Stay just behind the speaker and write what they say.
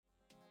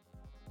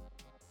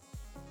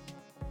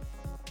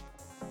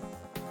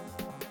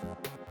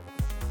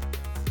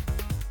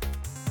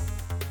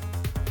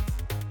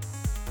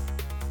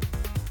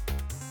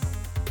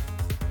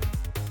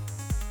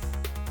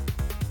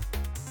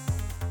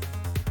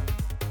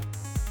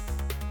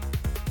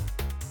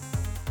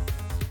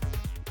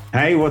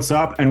Hey, what's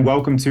up? And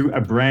welcome to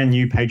a brand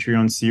new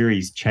Patreon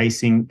series,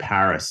 Chasing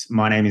Paris.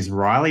 My name is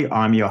Riley.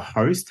 I'm your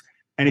host.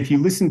 And if you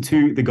listened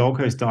to the Gold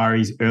Coast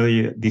Diaries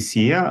earlier this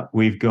year,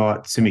 we've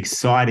got some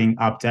exciting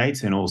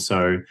updates and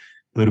also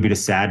a little bit of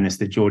sadness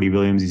that Geordie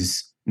Williams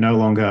is no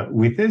longer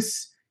with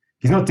us.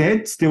 He's not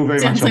dead, still very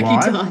much Sounds like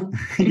you alive.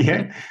 died.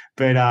 Yeah.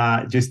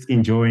 But just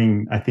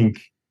enjoying, I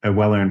think, a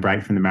well earned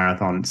break from the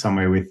marathon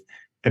somewhere with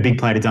a big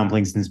plate of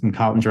dumplings and some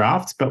Carlton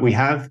drafts. But we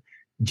have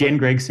Jen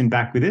Gregson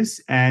back with us,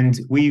 and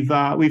we've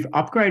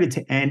upgraded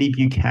to Andy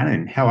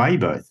Buchanan. How are you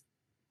both?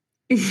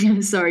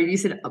 Sorry, you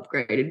said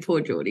upgraded.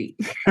 Poor Geordie.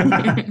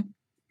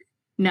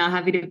 Now,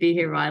 happy to be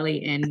here,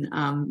 Riley, and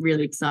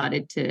really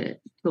excited to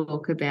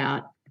talk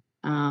about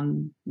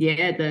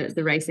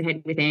the race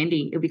ahead with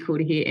Andy. It'll be cool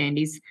to hear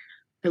Andy's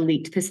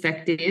elite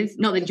perspective.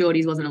 Not that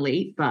Geordie's wasn't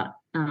elite, but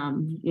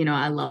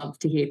I love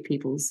to hear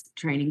people's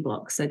training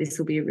blocks. So this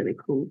will be a really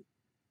cool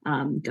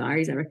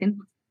diaries, I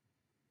reckon.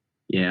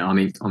 Yeah, I'm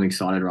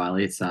excited,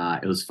 Riley.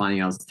 It was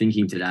funny. I was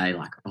thinking today,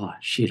 like, oh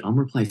shit, I'm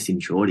replacing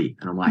Geordie,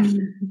 and I'm like,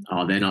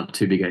 oh, they're not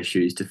too big of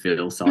shoes to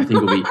fill, so I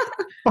think we'll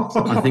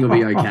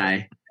be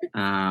okay.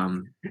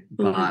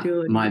 But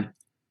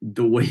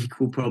the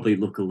week will probably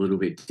look a little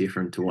bit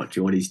different to what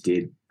Geordie's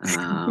did.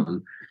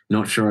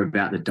 Not sure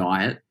about the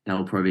diet;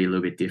 that'll probably be a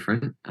little bit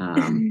different.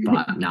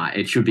 But no,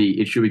 it should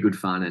be good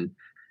fun, and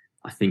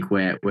I think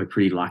we're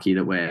pretty lucky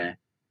that we're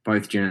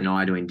both Jen and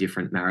I are doing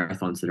different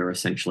marathons that are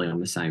essentially on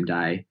the same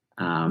day.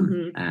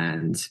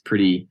 And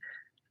pretty,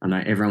 I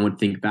know everyone would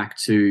think back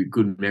to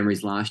good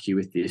memories last year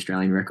with the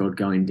Australian record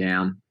going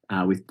down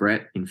with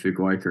Brett in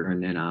Fukuoka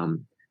and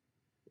then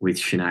with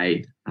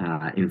Sinead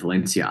in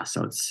Valencia.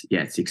 So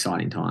it's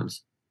exciting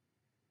times.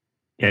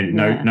 Yeah,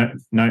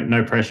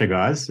 no pressure,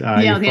 guys. I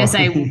was going to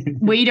say,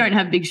 we don't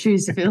have big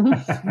shoes to fill.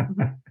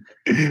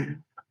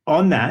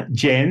 On that,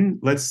 Jen,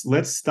 let's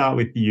start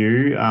with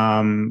you.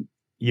 The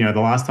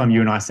last time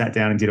you and I sat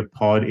down and did a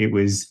pod, it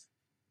was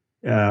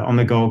on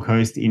the Gold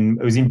Coast.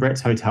 It was in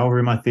Brett's hotel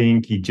room, I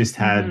think. You just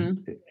had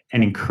an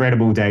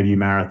incredible debut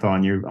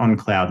marathon. You're on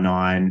cloud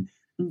nine.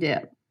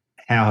 Yeah.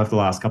 How have the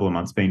last couple of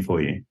months been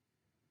for you?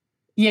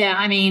 Yeah,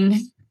 I mean,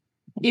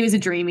 it was a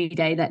dreamy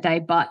day that day,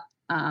 but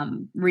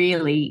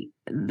really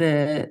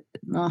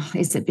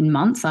has it been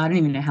months? I don't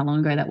even know how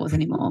long ago that was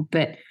anymore.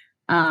 But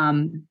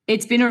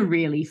it's been a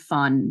really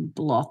fun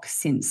block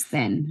since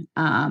then.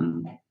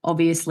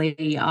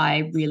 Obviously,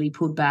 I really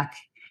pulled back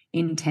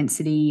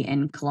intensity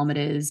and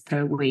kilometers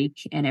per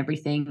week and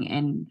everything,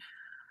 and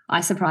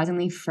I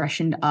surprisingly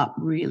freshened up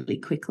really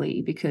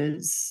quickly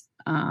because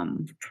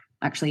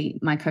actually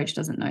my coach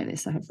doesn't know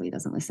this, so hopefully he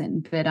doesn't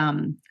listen, but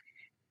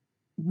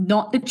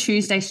not the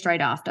Tuesday straight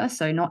after,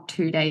 so not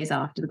 2 days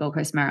after the Gold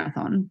Coast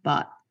Marathon,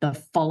 but the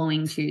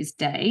following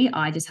Tuesday,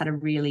 I just had a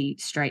really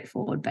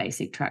straightforward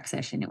basic track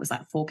session. It was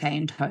like 4K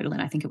in total,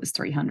 and I think it was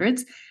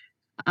 300s.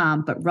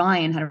 But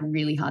Ryan had a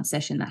really hard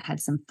session that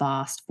had some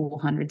fast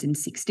 400s and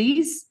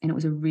 60s, and it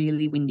was a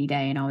really windy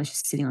day, and I was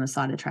just sitting on the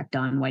side of the track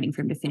done waiting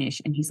for him to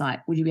finish, and he's like,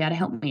 would you be able to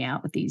help me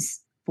out with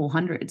these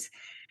 400s?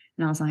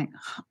 And I was like,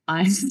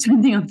 I just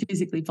don't think I'm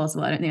physically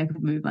possible. I don't think I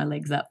could move my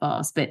legs that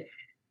fast. But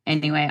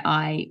anyway,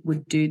 I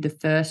would do the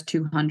first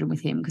 200 with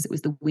him because it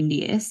was the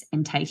windiest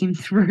and take him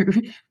through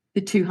the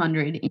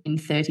 200 in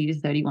 30 to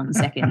 31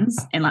 seconds.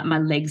 And like my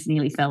legs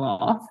nearly fell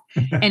off.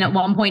 And at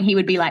one point he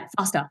would be like,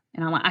 faster.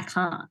 And I'm like, I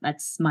can't,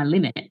 that's my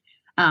limit.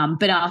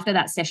 But after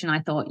that session, I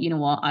thought, you know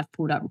what, I've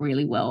pulled up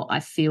really well. I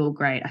feel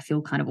great. I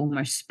feel kind of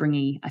almost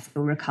springy. I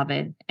feel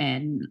recovered.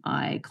 And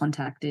I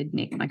contacted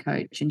Nick, my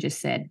coach, and just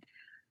said,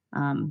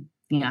 I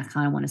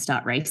kind of want to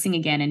start racing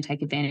again and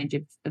take advantage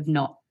of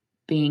not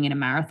being in a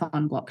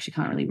marathon block, because you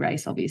can't really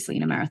race, obviously,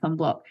 in a marathon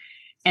block.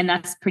 And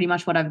that's pretty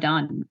much what I've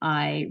done.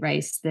 I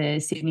raced the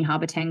Sydney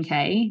Harbour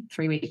 10K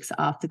 3 weeks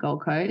after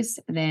Gold Coast.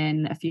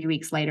 Then a few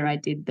weeks later, I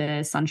did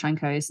the Sunshine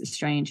Coast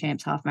Australian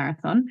Champs Half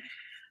Marathon.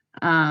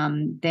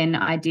 Then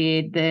I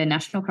did the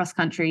National Cross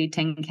Country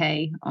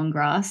 10K on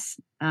grass,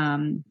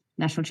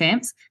 National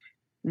Champs.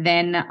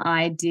 Then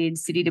I did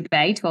City to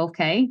Bay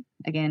 12K,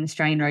 again,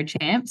 Australian Road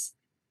Champs.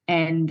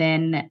 And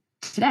then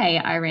today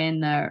I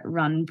ran the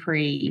Run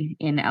Prix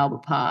in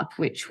Albert Park,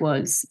 which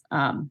was,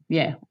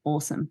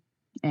 awesome.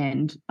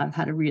 And I've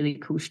had a really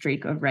cool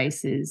streak of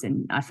races,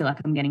 and I feel like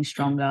I'm getting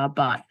stronger.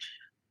 But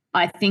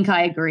I think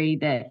I agree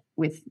that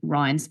with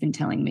Ryan's been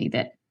telling me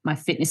that my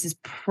fitness is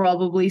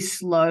probably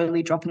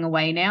slowly dropping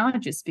away now,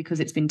 just because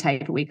it's been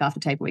taper week after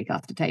taper week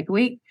after taper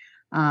week.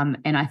 And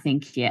I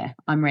think,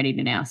 I'm ready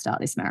to now start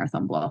this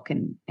marathon block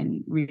and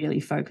really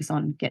focus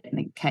on getting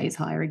the Ks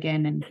higher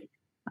again and,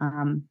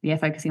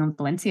 focusing on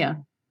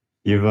Valencia.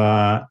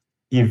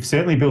 You've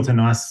certainly built a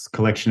nice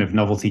collection of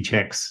novelty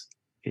checks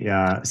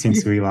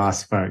since we last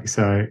spoke.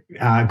 So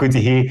good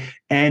to hear.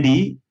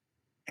 Andy,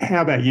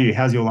 how about you?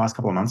 How's your last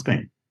couple of months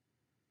been?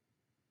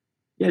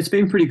 Yeah, it's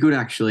been pretty good,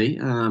 actually.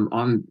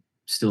 I'm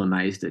still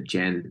amazed at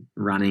Jen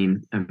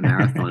running a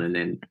marathon and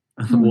then,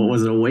 what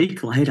was it, a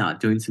week later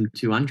doing some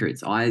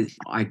 200s.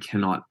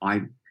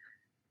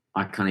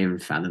 I can't even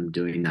fathom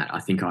doing that. I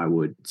think I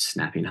would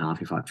snap in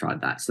half if I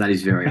tried that. So that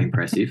is very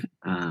impressive.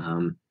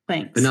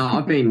 Thanks. But no,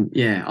 I've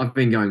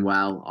been going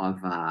well.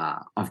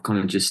 I've kind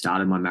of just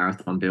started my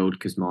marathon build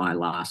because my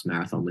last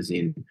marathon was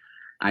in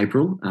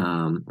April.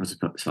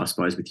 So I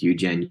suppose with you,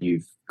 Jen,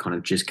 you've kind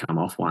of just come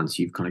off once.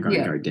 You've kind of got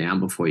to go down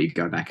before you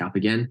go back up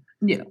again.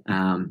 Yeah.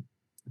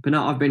 But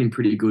no, I've been in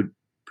pretty good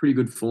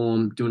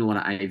form, doing a lot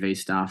of AV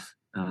stuff.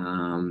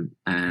 And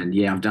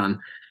yeah, I've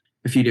done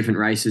a few different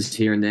races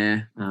here and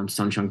there,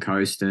 Sunshine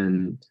Coast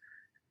and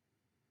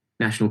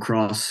National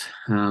Cross.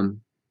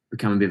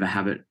 Become a bit of a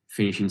habit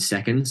finishing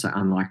second, so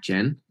unlike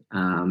Jen.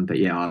 But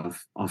yeah,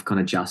 I've kind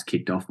of just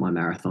kicked off my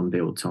marathon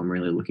build, so I'm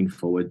really looking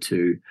forward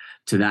to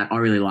that. I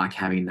really like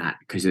having that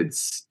because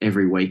it's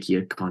every week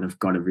you kind of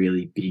got a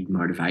really big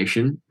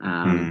motivation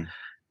and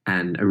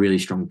a really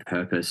strong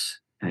purpose,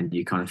 and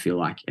you kind of feel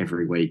like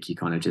every week you're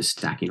kind of just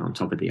stacking on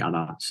top of the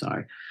other.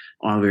 So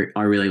I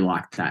really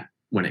like that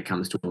when it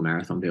comes to a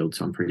marathon build.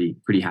 So I'm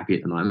pretty happy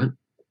at the moment.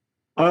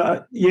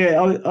 I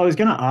was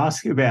going to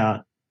ask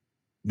about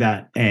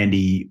that,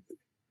 Andy.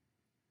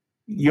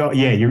 You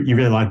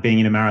really like being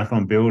in a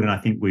marathon build, and I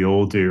think we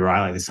all do,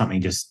 right? Like there's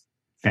something just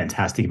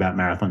fantastic about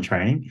marathon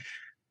training.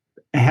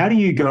 How do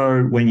you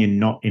go when you're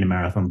not in a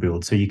marathon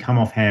build? So you come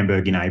off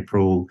Hamburg in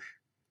April,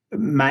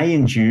 May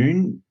and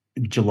June,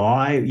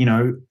 July,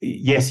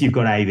 yes, you've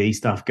got AV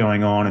stuff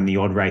going on and the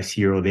odd race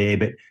here or there,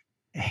 but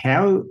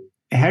how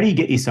do you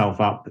get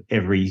yourself up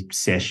every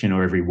session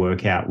or every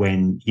workout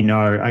when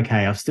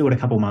okay, I've still got a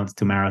couple of months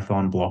till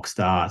marathon block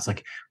starts?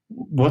 Like,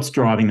 what's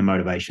driving the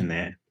motivation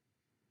there?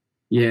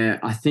 Yeah,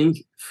 I think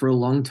for a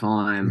long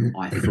time,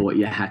 I thought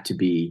you had to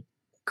be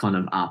kind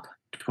of up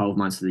 12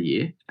 months of the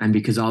year. And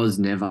because I was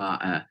never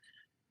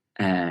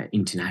a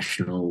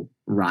international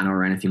runner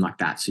or anything like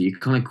that, so you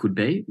kind of could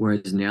be.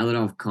 Whereas now that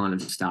I've kind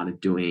of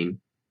started doing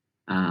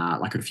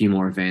like a few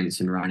more events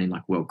and running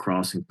like World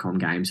Cross and Com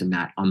Games and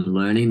that, I'm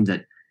learning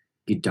that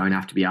you don't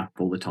have to be up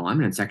all the time.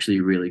 And it's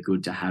actually really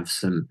good to have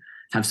some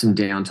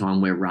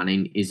downtime where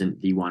running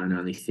isn't the one and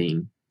only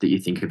thing that you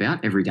think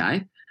about every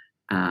day.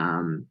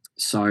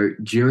 So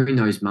during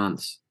those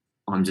months,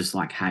 I'm just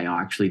like, hey,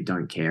 I actually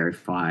don't care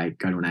if I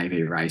go to an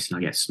AV race and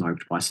I get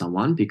smoked by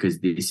someone because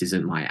this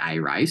isn't my A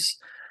race.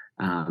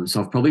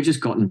 So I've probably just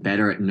gotten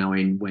better at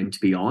knowing when to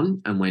be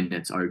on and when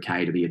it's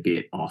okay to be a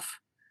bit off.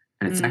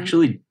 And it's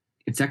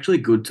actually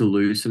good to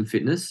lose some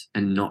fitness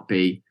and not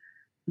be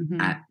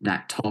at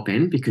that top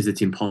end, because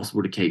it's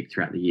impossible to keep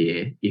throughout the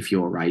year if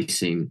you're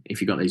racing,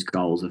 if you've got these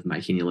goals of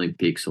making the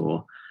Olympics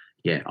or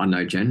yeah, I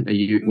know, Jen.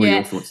 What are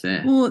your thoughts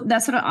there? Well,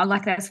 that's what I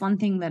like. That's one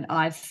thing that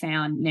I've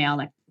found now,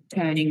 like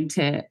turning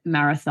to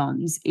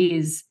marathons,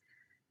 is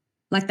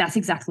like that's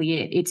exactly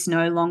it. It's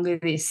no longer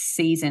this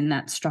season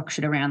that's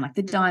structured around like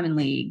the Diamond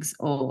Leagues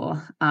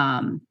or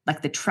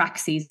like the track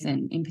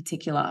season in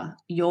particular.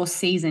 Your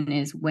season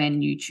is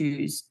when you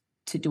choose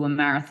to do a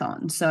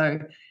marathon. So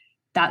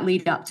that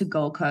lead up to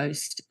Gold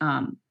Coast,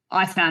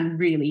 I found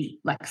really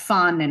like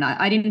fun, and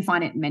I didn't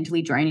find it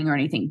mentally draining or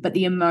anything, but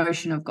the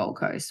emotion of Gold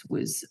Coast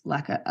was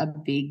like a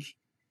big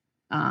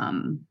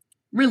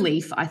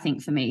relief, I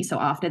think, for me. So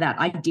after that,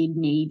 I did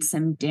need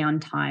some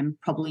downtime,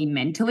 probably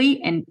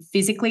mentally and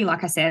physically.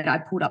 Like I said, I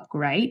pulled up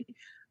great,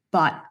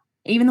 but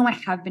even though I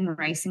have been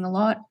racing a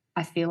lot,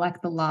 I feel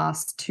like the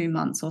last 2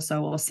 months or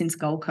so, or since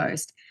Gold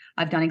Coast,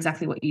 I've done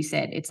exactly what you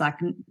said. It's like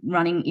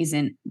running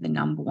isn't the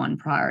number one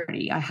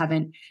priority. I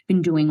haven't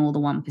been doing all the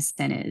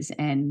 1%ers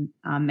and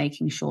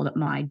making sure that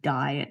my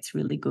diet's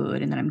really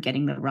good and that I'm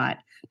getting the right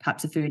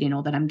types of food in,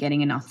 or that I'm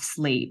getting enough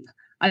sleep.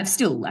 I've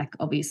still like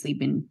obviously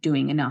been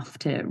doing enough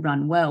to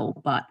run well,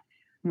 but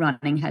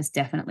running has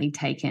definitely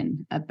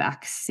taken a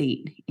back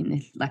seat in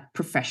this like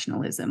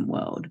professionalism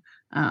world.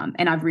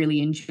 And I've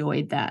really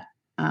enjoyed that.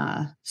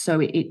 So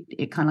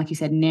it kind of, like you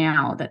said,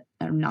 now that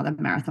another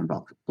marathon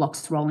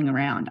block's rolling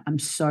around, I'm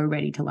so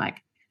ready to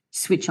like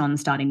switch on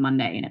starting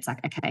Monday. And it's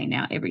like, okay,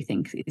 now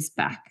everything is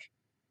back,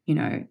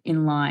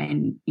 in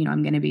line.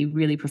 I'm going to be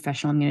really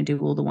professional. I'm going to do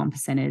all the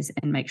 1%ers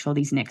and make sure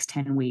these next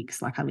 10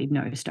 weeks, like I leave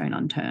no stone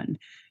unturned.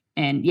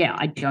 And yeah,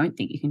 I don't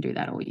think you can do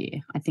that all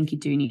year. I think you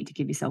do need to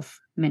give yourself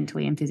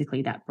mentally and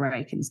physically that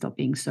break and stop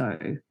being so,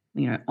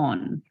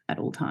 on at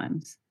all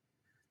times.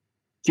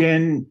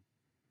 Jen,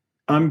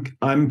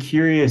 I'm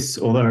curious,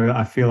 although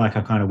I feel like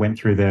I kind of went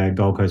through the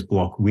Gold Coast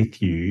block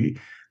with you.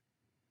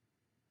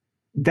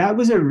 That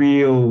was there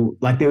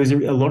was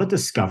a lot of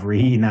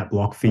discovery in that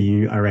block for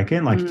you, I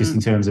reckon, like just in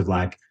terms of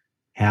like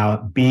how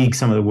big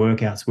some of the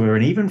workouts were.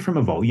 And even from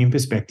a volume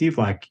perspective,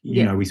 like,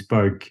 we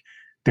spoke,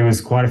 there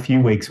was quite a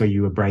few weeks where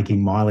you were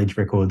breaking mileage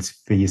records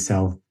for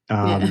yourself.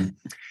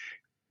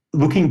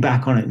 Looking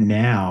back on it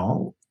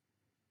now,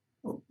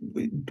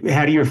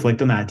 how do you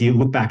reflect on that? Do you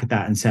look back at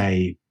that and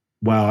say,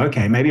 well,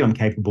 okay, maybe I'm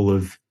capable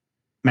of,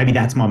 maybe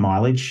that's my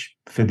mileage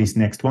for this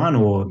next one,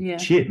 or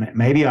shit,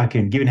 maybe I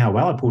can, given how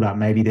well I pulled up,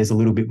 maybe there's a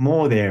little bit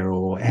more there,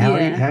 or how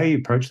do you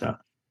approach that?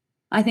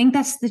 I think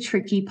that's the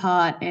tricky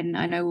part. And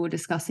I know we were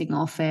discussing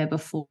off air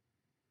before,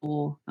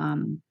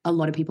 a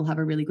lot of people have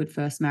a really good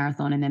first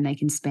marathon and then they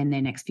can spend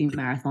their next few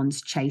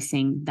marathons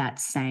chasing that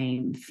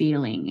same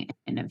feeling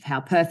and of how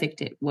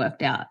perfect it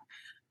worked out.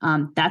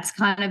 That's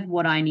kind of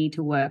what I need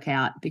to work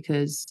out,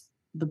 because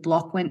the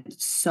block went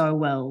so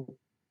well.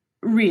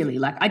 Really,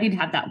 like I did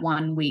have that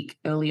 1 week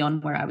early on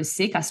where I was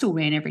sick. I still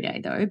ran every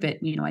day though, but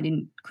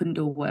I couldn't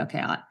do a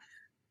workout.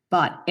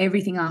 But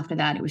everything after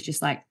that, it was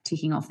just like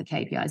ticking off the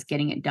KPIs,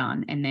 getting it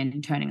done, and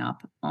then turning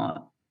up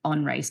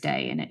on race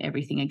day and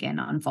everything again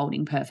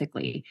unfolding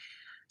perfectly.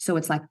 So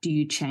it's like, do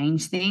you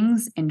change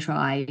things and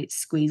try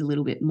squeeze a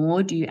little bit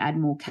more? Do you add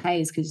more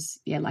Ks? Because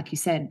yeah, like you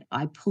said,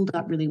 I pulled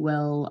up really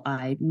well.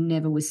 I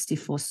never was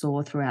stiff or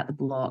sore throughout the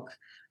block.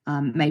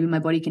 Maybe my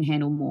body can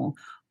handle more.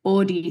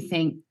 Or do you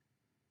think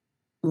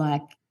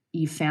like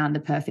you found the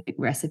perfect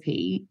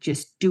recipe,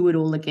 just do it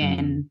all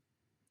again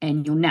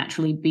and you'll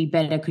naturally be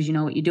better because you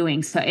know what you're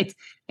doing? So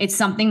it's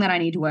something that I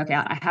need to work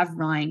out. I have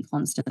Ryan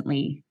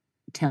constantly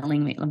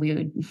telling me, we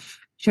were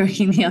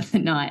joking the other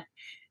night,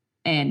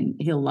 and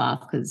he'll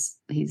laugh because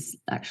he's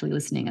actually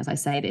listening as I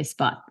say this,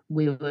 but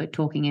we were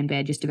talking in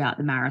bed just about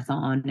the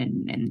marathon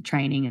and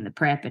training and the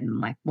prep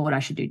and like what I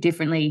should do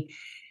differently.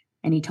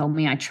 And he told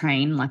me I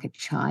train like a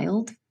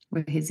child,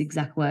 were his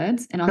exact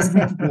words. And I was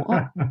like,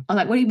 what? I was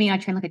like, what do you mean I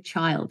train like a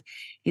child?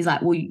 He's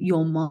like, well,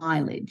 your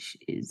mileage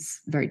is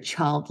very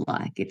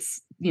childlike.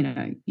 It's, you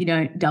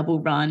don't double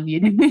run.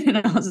 And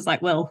I was just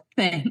like, well,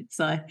 thanks.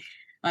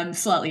 I'm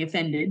slightly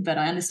offended, but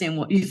I understand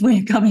where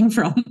you're coming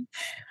from.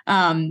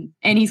 And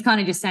he's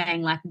kind of just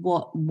saying, like,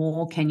 what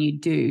more can you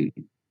do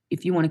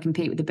if you want to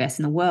compete with the best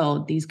in the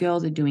world? These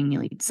girls are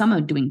doing some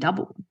are doing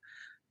double.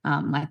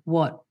 Like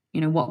what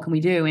can we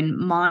do? And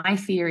my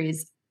fear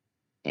is,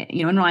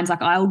 and Ryan's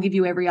like, I'll give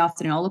you every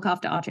afternoon. I'll look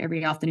after Archer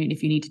every afternoon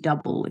if you need to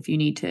double, if you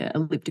need to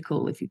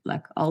elliptical, if you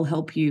like, I'll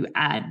help you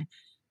add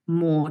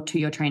more to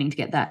your training to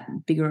get that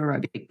bigger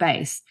aerobic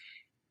base.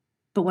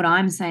 But what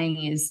I'm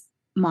saying is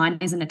mine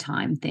isn't a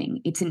time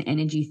thing. It's an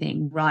energy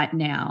thing. Right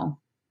now,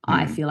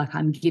 I feel like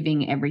I'm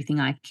giving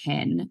everything I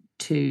can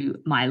to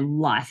my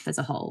life as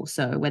a whole.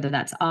 So whether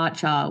that's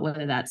Archer,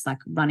 whether that's like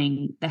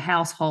running the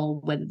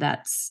household, whether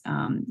that's,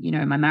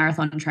 my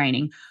marathon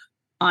training,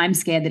 I'm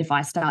scared that if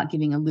I start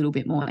giving a little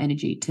bit more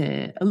energy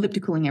to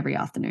ellipticaling every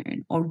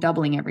afternoon or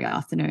doubling every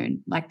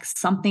afternoon, like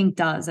something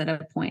does at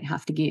a point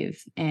have to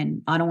give.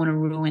 And I don't want to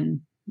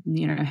ruin,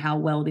 how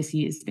well this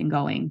year's been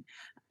going.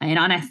 And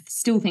I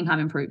still think I'm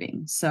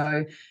improving.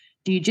 So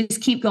do you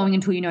just keep going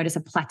until you notice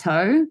a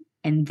plateau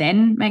and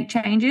then make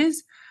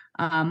changes?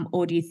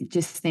 Or do you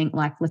just think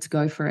like, let's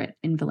go for it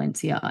in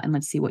Valencia and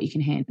let's see what you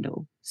can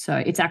handle? So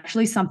it's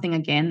actually something,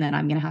 again, that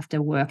I'm going to have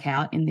to work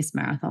out in this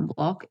marathon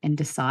block and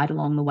decide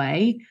along the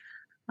way.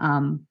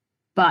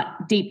 But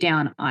deep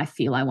down, I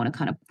feel I want to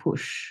kind of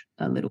push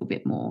a little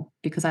bit more,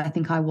 because I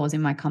think I was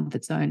in my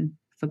comfort zone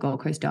for Gold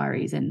Coast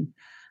Diaries. And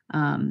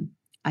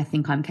I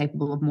think I'm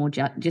capable of more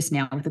just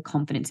now with the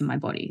confidence in my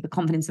body, the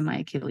confidence in my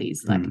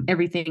Achilles. Like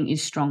everything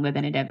is stronger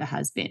than it ever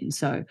has been.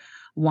 So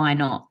why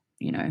not,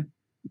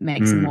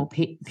 make some more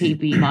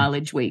PB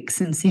mileage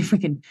weeks and see if we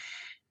can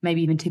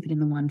maybe even tip it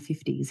in the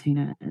 150s. Who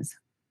knows?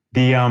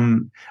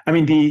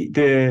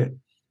 The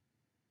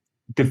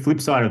flip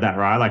side of that,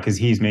 right? Like, because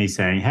here's me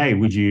saying, hey,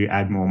 would you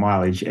add more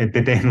mileage?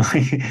 But then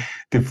like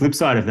the flip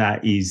side of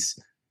that is,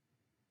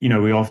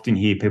 we often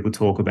hear people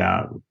talk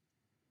about,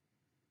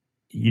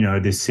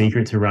 the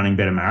secret to running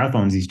better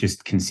marathons is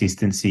just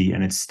consistency,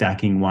 and it's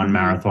stacking one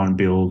marathon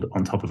build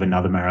on top of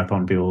another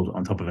marathon build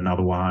on top of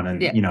another one.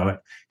 And,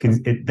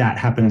 that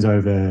happens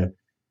over,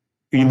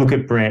 you look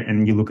at Brett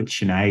and you look at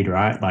Sinead,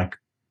 right? Like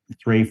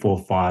 3, 4,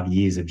 5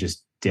 years of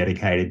just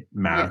dedicated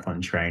marathon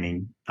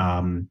training.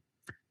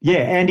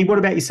 Andy, what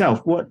about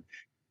yourself?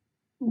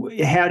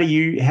 How do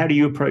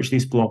you approach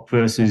this block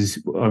versus,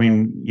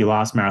 your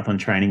last marathon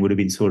training would have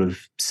been sort of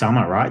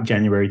summer, right?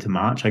 January to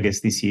March, I guess,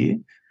 this year.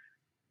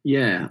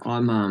 Yeah,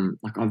 I'm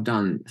I've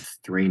done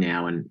 3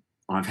 now, and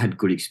I've had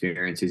good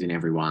experiences in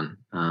every one.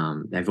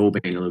 They've all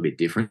been a little bit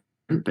different,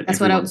 but that's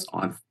what I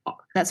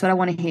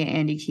want to hear,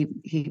 Andy.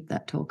 Keep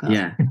that talk up.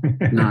 Yeah,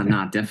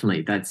 no,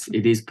 definitely.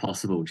 It is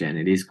possible, Jen.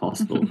 It is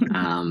possible.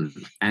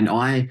 And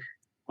I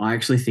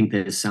actually think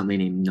there's something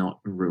in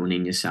not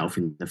ruining yourself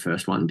in the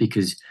first one,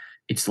 because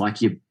it's like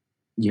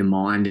your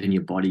mind and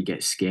your body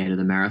get scared of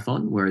the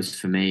marathon. Whereas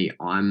for me,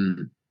 I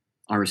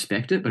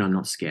respect it, but I'm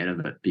not scared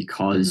of it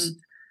because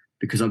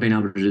I've been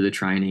able to do the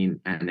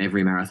training, and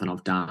every marathon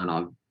I've done,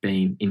 I've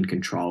been in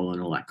control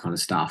and all that kind of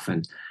stuff.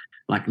 And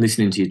like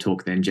listening to your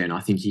talk then, Jen,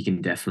 I think you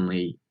can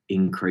definitely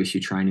increase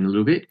your training a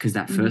little bit, because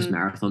that first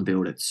marathon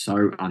build, it's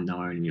so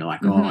unknown. And you're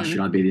like, oh,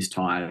 should I be this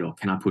tired, or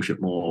can I push it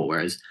more?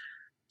 Whereas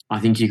I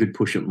think you could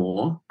push it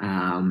more.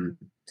 And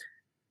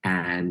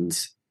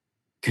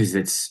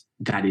because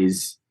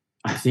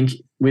I think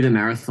with a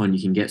marathon,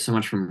 you can get so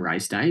much from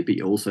race day, but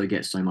you also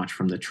get so much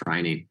from the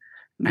training.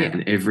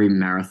 And every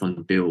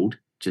marathon build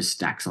just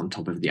stacks on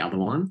top of the other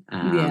one,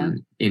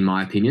 in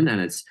my opinion. And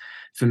it's,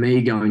 for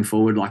me going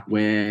forward, like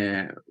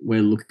we're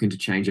looking to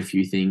change a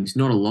few things,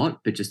 not a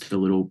lot, but just a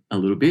little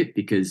bit,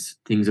 because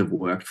things have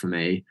worked for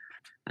me.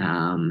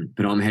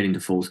 But I'm heading to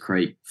Falls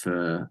Creek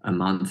for a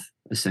month,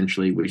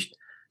 essentially, which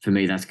for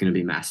me, that's going to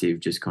be massive.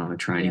 Just kind of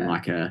training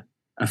like a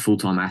a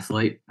full-time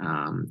athlete,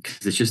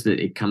 because it's just that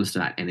it comes to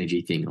that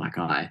energy thing.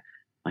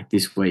 Like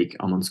this week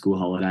I'm on school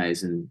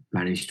holidays and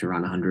managed to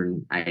run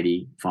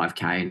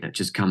 185k, and it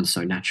just comes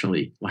so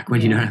naturally, like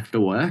when you don't have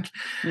to work.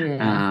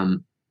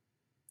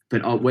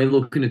 But we're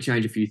looking to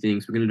change a few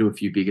things. We're going to do a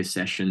few bigger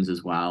sessions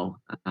as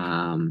well,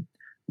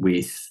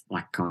 with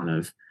like kind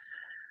of,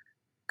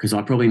 because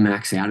I probably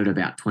max out at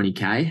about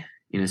 20k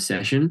in a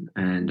session.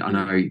 And I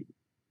know,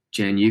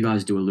 Jen, you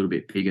guys do a little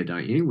bit bigger,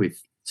 don't you?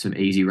 With some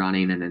easy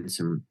running and then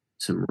some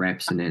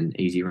reps and then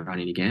easy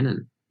running again.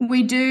 And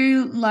we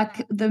do,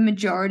 like, the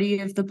majority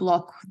of the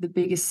block, the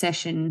biggest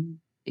session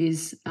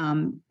is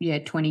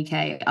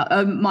 20k.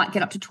 I might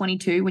get up to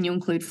 22 when you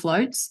include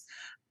floats.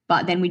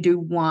 But then we do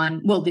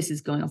one, well, this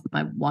is going off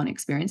my one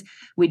experience.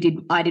 I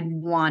did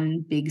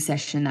one big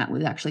session that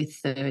was actually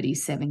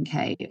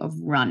 37k of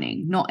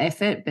running, not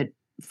effort, but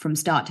from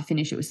start to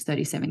finish, it was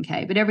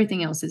 37k. But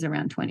everything else is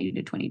around 20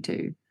 to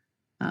 22.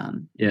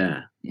 Kind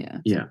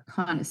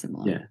of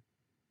similar.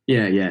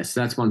 Yeah. So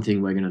that's one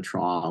thing we're going to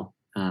trial,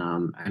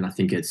 and I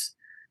think it's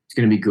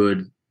going to be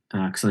good,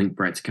 because I think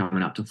Brett's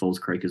coming up to Falls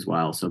Creek as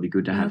well, so it'll be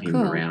good to have him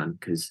around,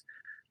 because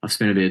I've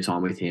spent a bit of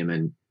time with him,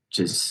 and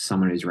just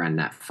someone who's ran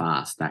that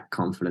fast, that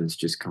confidence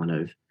just kind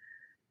of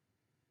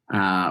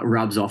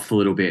rubs off a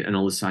little bit, and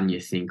all of a sudden you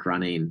think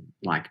running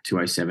like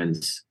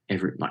 207s,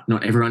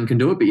 not everyone can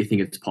do it, but you think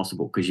it's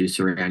possible because you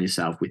surround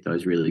yourself with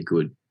those really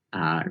good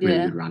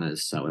good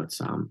runners. So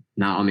it's I'm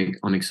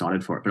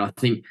excited for it. But I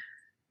think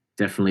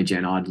definitely,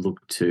 Jen, I'd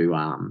look to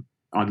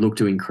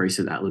increase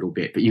it that little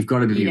bit, but you've got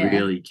to be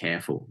really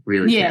careful,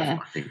 careful,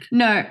 I think.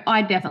 No,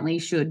 I definitely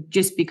should,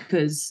 just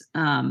because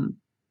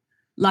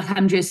like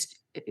I'm just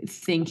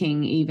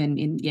thinking, even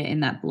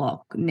in that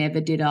block, never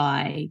did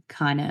I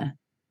kind of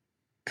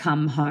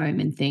come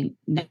home and think,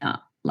 nah,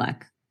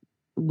 like,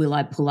 will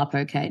I pull up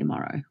okay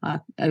tomorrow?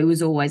 It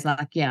was always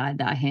like,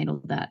 I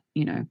handled that,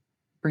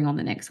 bring on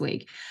the next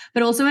week.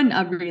 But also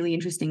a really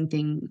interesting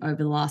thing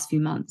over the last few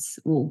months,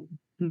 or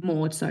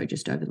more so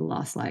just over the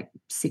last like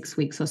 6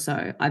 weeks or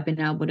so, I've been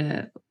able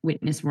to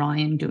witness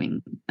Ryan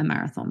doing a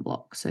marathon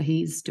block. So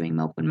he's doing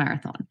Melbourne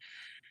Marathon.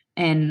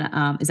 And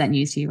is that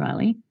news to you,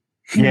 Riley?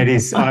 Yeah, it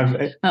is.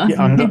 I'm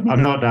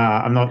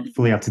not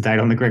fully up to date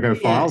on the Grego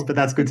files, but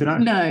that's good to know.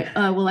 No,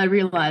 well, I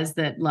realized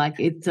that like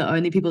it's the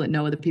only people that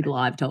know are the people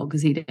I've told,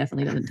 because he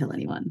definitely doesn't tell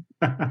anyone.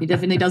 He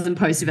definitely doesn't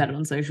post about it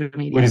on social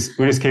media. We'll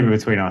just keep it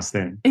between us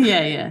then.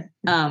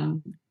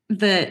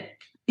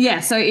 Yeah.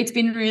 So it's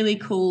been really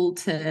cool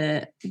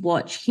to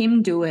watch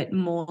him do it,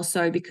 more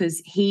so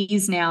because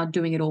he's now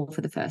doing it all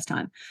for the first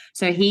time.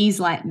 So he's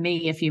like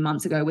me a few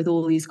months ago with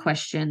all these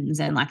questions,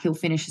 and like he'll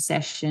finish a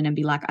session and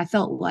be like, I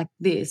felt like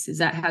this. Is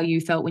that how you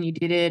felt when you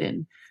did it?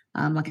 And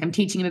like I'm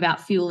teaching him about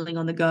fueling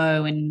on the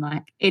go. And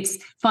like it's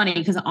funny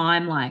because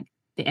I'm like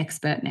the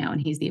expert now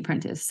and he's the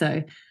apprentice.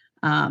 So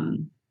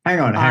hang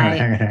on.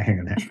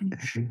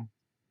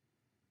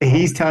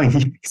 He's telling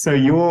you, so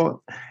you're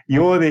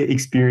the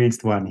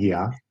experienced one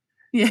here.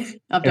 Yeah,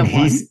 I've done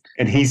one.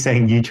 And he's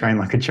saying you train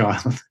like a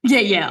child.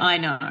 Yeah, I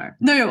know.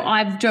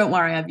 No, don't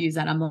worry, I've used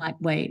that. I'm like,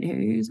 wait,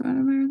 who's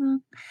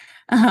run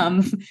a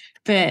marathon?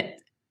 But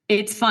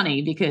it's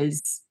funny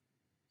because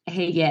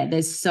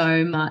there's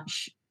so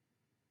much,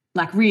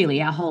 like really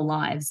our whole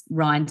lives,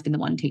 Ryan's been the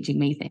one teaching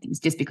me things,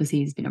 just because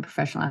he's been a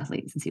professional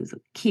athlete since he was a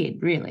kid,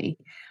 really.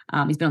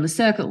 He's been on the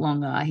circuit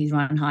longer. He's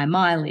run high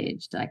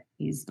mileage. Like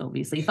he's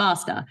obviously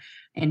faster.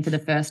 And for the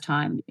first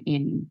time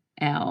in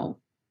our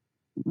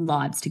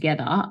lives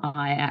together,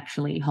 I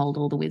actually hold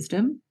all the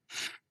wisdom.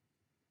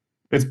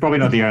 It's probably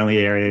not the only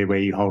area where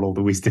you hold all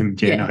the wisdom,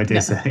 Jen, I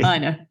dare say. I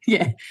know.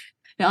 Yeah.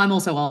 No, I'm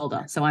also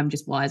older, so I'm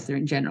just wiser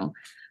in general.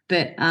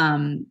 But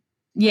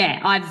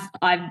I've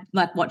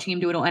like watching him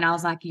do it all, and I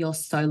was like, you're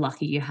so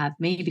lucky you have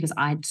me, because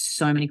I had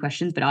so many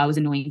questions, but I was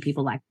annoying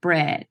people like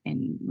Brett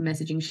and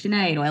messaging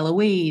Sinead or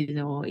Eloise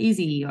or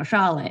Izzy or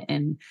Charlotte,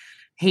 and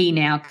he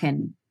now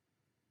can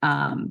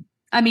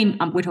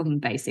we're talking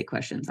basic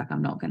questions. Like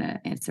I'm not going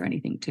to answer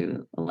anything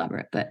too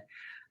elaborate, but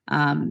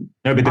no,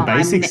 but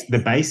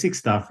the basic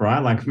stuff, right?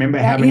 Like remember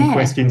how many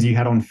questions you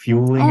had on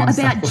fueling and about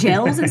stuff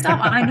gels and stuff.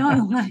 I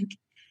know, like,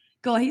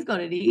 God, he's got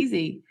it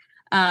easy.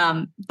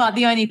 But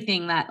the only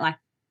thing that like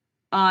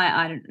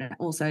I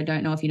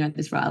don't know if you know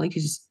this, Riley,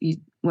 because you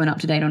weren't up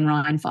to date on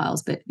Ryan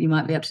files, but you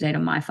might be up to date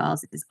on my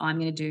files, is I'm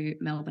going to do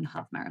Melbourne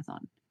Half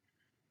Marathon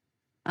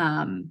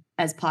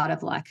as part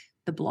of like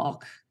the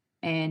block.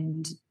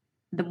 And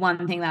the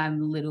one thing that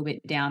I'm a little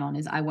bit down on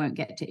is I won't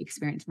get to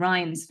experience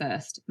Ryan's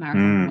first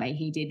marathon the way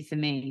he did for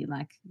me.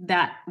 Like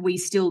that, we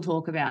still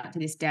talk about to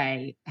this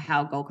day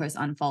how Gold Coast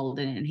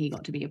unfolded, and he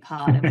got to be a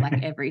part of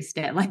like every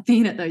step, like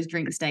being at those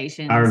drink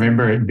stations. I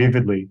remember it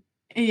vividly.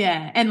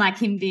 Yeah, and like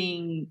him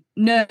being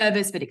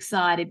nervous but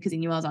excited because he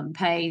knew I was on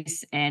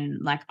pace, and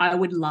like I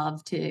would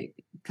love to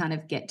kind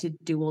of get to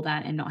do all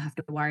that and not have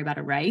to worry about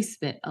a race,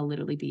 but I'll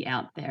literally be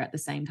out there at the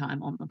same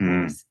time on the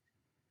course.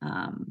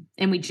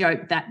 And we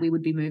joked that we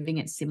would be moving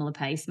at similar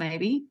pace,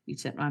 maybe,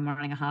 except I'm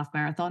running a half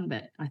marathon,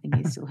 but I think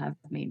he still have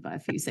me by a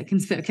few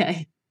seconds per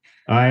K.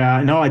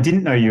 No, I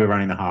didn't know you were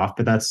running the half,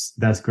 but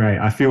that's great.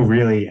 I feel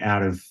really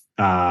out of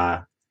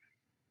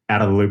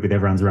the loop with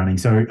everyone's running.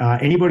 So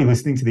anybody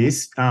listening to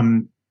this,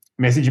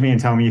 message me and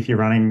tell me if you're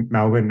running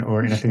Melbourne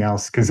or anything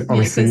else, because Yeah,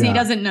 obviously because he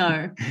doesn't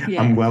know.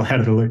 Yeah. I'm well out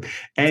of the loop.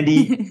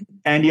 Andy,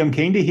 I'm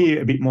keen to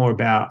hear a bit more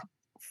about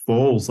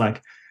falls.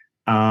 Like,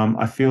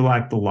 I feel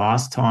like the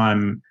last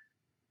time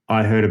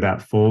I heard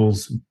about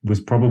falls was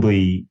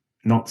probably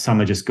not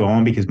summer just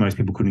gone, because most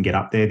people couldn't get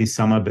up there this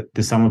summer, but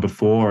the summer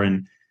before.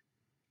 And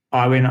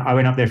I went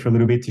up there for a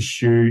little bit to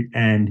shoot,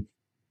 and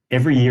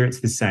every year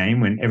it's the same.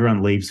 When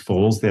everyone leaves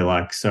falls, they're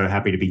like so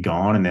happy to be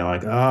gone, and they're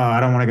like, oh, I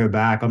don't want to go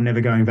back. I'm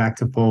never going back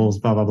to falls,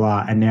 blah, blah,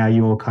 blah. And now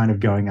you're kind of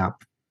going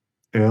up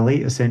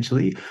early,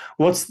 essentially.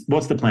 What's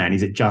the plan?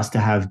 Is it just to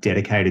have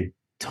dedicated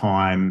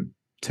time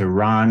to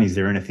run? Is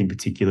there anything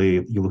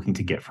particularly you're looking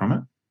to get from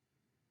it?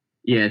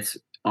 Yeah,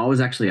 I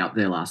was actually up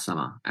there last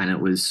summer, and it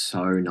was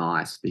so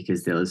nice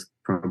because there was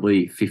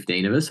probably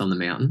 15 of us on the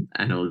mountain,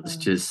 and it was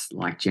just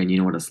like, Jen, you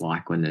know what it's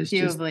like when there's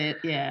just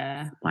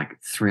yeah, like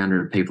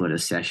 300 people at a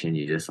session.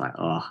 You're just like,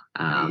 oh.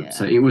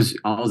 So I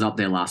was up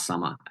there last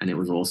summer, and it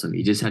was awesome.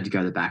 You just had to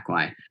go the back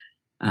way.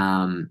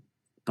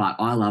 But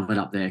I love it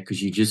up there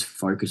because you just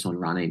focus on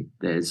running.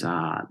 There's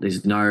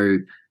no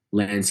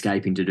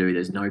landscaping to do.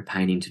 There's no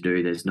painting to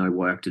do. There's no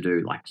work to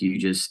do. Like you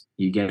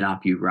get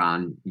up, you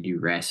run,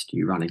 you rest,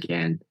 you run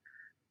again,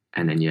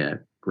 and then you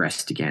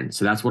rest again.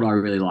 So that's what I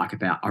really like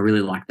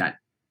that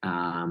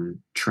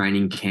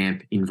training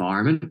camp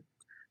environment.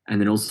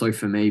 And then also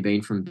for me,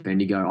 being from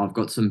Bendigo, I've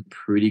got some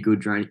pretty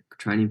good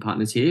training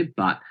partners here.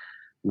 But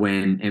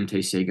when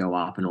MTC go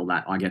up and all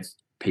that, I get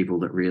people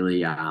that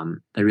really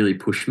they really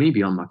push me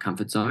beyond my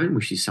comfort zone,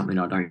 which is something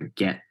I don't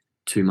get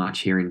too much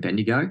here in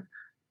Bendigo.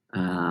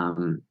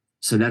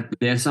 So that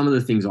they're some of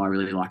the things I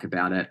really like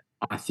about it.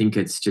 I think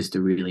it's just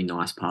a really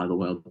nice part of the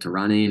world to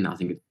run in. I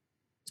think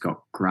it's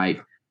got great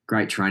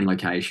training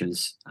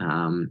locations.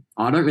 I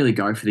don't really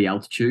go for the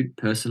altitude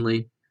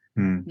personally.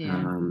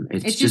 Yeah.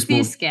 It's just the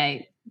more,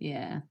 escape.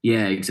 Yeah.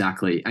 Yeah,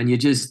 exactly. And you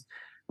just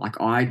like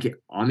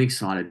I'm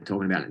excited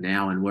talking about it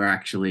now, and we're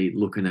actually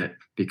looking at,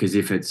 because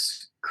if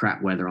it's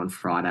crap weather on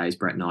Fridays,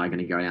 Brett and I are going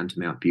to go down to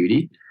Mount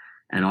Beauty.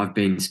 And I've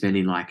been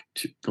spending like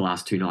the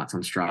last 2 nights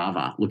on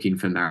Strava looking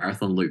for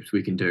marathon loops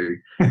we can do.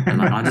 And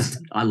like,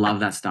 I love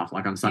that stuff.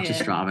 Like I'm such a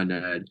Strava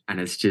nerd, and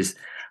it's just,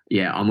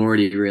 I'm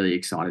already really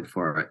excited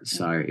for it.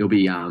 So it'll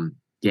be,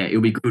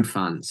 it'll be good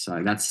fun.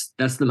 So that's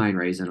the main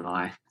reason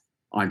I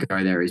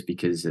go there, is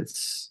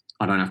because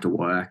I don't have to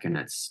work, and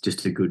it's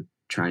just a good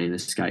training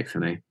escape for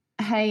me.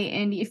 Hey,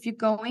 Andy, if you're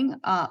going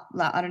up,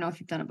 like, I don't know if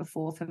you've done it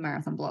before for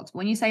marathon blocks.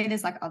 When you say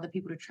there's like other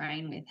people to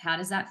train with, how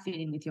does that fit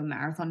in with your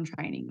marathon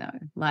training though?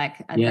 Like,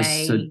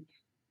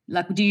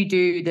 do you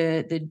do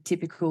the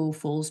typical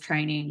falls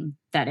training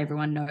that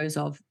everyone knows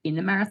of in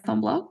the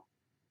marathon block?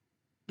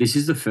 This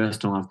is the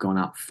first time I've gone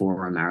up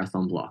for a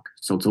marathon block.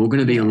 So it's all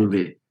going to be a little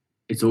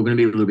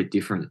bit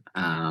different.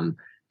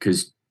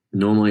 Because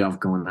normally I've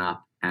gone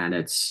up and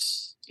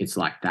it's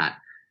like that.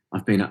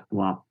 I've been up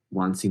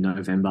once in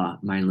November,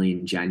 mainly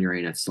in January,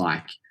 and it's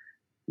like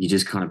you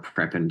just kind of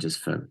prepping just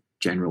for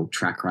general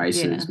track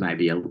races,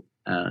 maybe a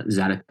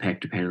Zatopek,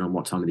 depending on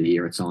what time of the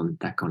year it's on,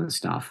 that kind of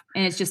stuff.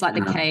 And it's just like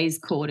the K's,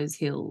 quarters,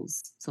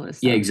 hills sort of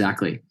stuff. Yeah,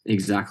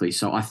 exactly.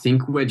 So I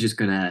think we're just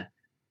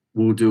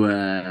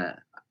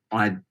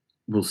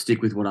we'll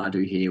stick with what I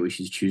do here, which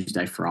is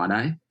Tuesday,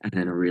 Friday, and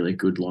then a really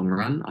good long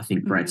run. I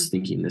think Brett's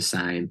thinking the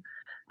same.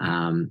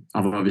 I've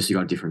obviously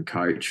got a different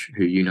coach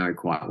who you know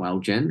quite well,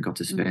 Jen. Got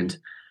to spend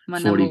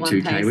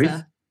 42K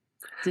with.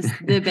 Just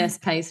the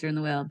best pacer in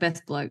the world,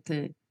 best bloke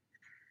too.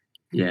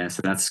 Yeah,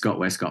 so that's Scott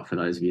Westcott for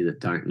those of you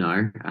that don't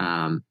know.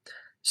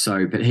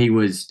 But he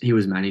was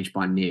managed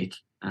by Nick.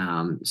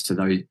 So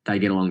they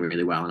get along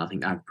really well, and I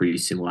think they have pretty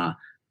similar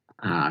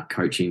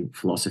coaching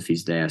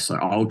philosophies there. So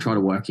I'll try to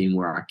work in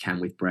where I can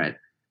with Brett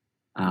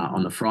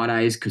on the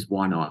Fridays, because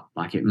why not?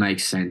 Like it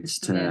makes sense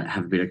to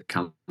have a bit of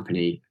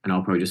company, and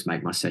I'll probably just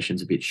make my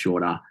sessions a bit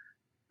shorter.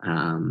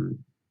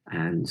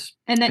 And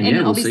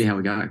we'll see how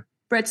we go.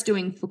 Brett's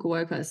doing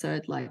Fukuoka, so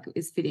it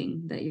is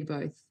fitting that you're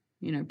both,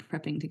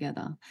 prepping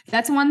together.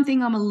 That's one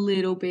thing I'm a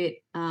little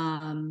bit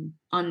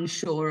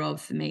unsure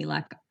of for me.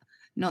 Like,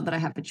 not that I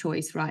have a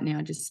choice right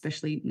now, just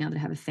especially now that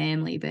I have a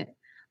family, but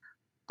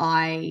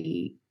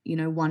I,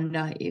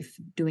 wonder if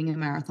doing a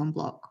marathon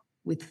block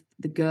with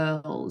the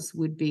girls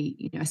would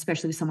be,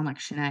 especially with someone like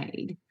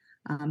Sinead,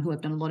 who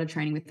I've done a lot of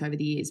training with over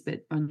the years,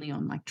 but only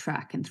on like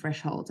track and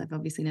thresholds. I've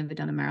obviously never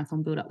done a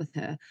marathon build up with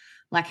her.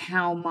 Like,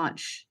 how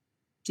much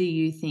do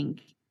you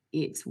think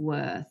it's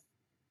worth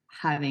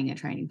having a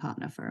training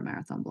partner for a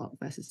marathon block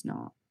versus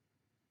not?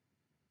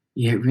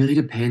 Yeah, it really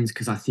depends,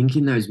 because I think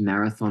in those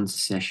marathon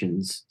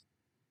sessions,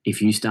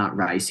 if you start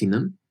racing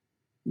them,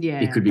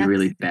 it could be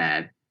really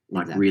bad,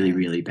 really,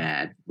 really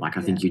bad. Like,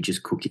 I think you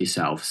just cook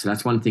yourself. So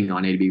that's one thing I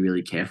need to be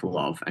really careful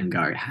of and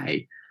go,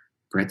 hey,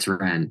 Brett's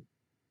ran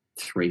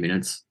 3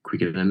 minutes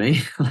quicker than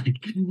me,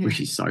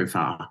 which is so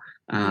far.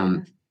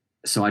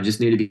 So I just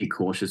need to be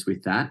cautious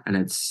with that. And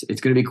it's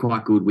going to be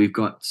quite good. We've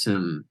got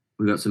some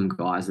we've got some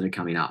guys that are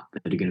coming up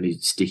that are going to be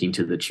sticking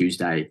to the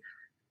Tuesday,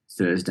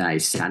 Thursday,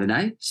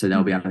 Saturday. So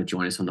they'll be able to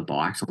join us on the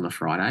bikes on the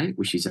Friday,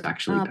 which is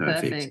actually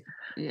perfect.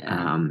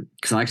 Yeah.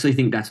 Because I actually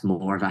think that's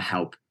more of a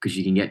help because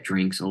you can get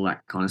drinks, all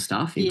that kind of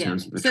stuff in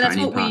terms of a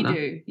training partner. So that's what we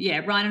do.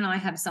 Yeah. Ryan and I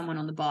have someone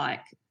on the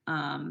bike.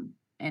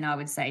 And I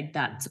would say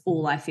that's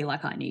all I feel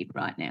like I need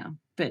right now.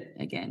 But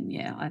again,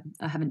 yeah,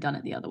 I haven't done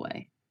it the other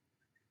way.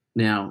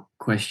 Now,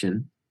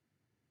 question,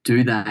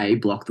 do they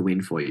block the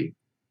wind for you?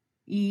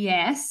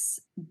 Yes,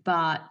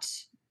 but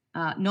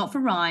not for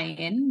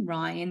Ryan.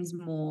 Ryan's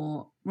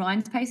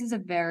paces are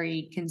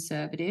very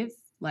conservative,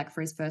 like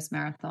for his first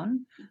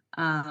marathon.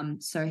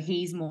 So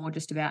he's more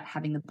just about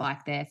having the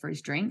bike there for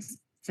his drinks.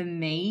 For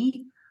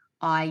me,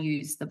 I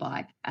use the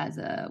bike as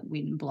a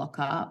wind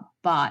blocker,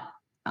 but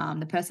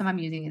the person I'm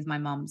using is my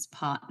mum's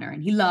partner,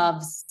 and he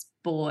loves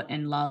sport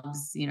and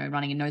loves,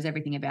 running and knows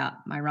everything about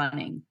my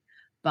running.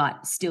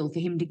 But still, for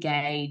him to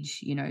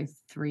gauge,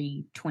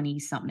 320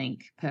 something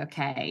per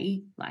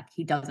K, like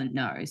he doesn't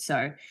know.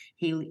 So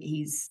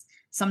he's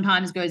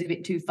sometimes goes a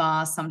bit too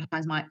fast,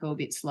 sometimes might go a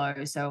bit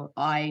slow. So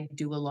I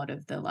do a lot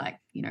of the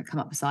come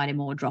up beside him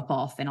or drop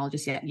off, and I'll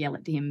just yell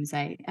it to him and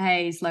say,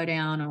 hey, slow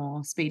down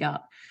or speed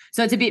up.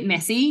 So it's a bit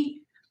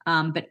messy.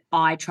 But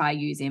I try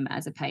use him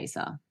as a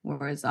pacer,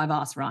 whereas I've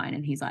asked Ryan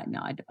and he's like,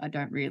 no, I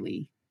don't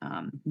really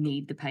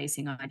need the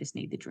pacing. I just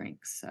need the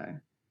drinks. So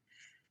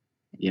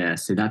yeah,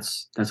 so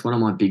that's one of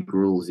my big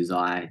rules is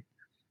I've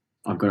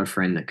got a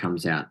friend that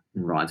comes out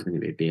and rides with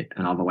me a bit,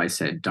 and I've always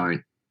said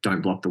don't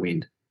block the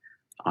wind.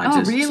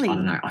 Really? I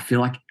don't know. I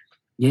feel like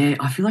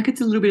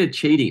it's a little bit of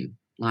cheating.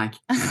 Like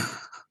yeah.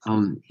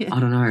 I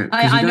don't know.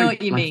 I know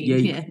what you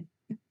mean. Yeah.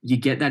 You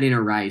get that in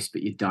a race,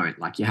 but you don't.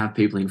 Like you have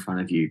people in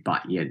front of you,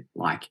 but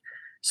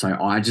so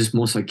I just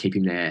more so keep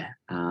him there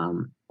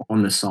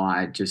on the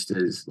side, just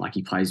as like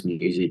he plays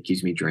music,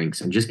 gives me drinks,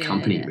 and just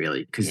company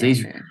really. Because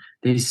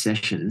these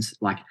sessions,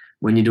 like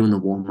when you're doing the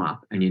warm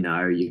up and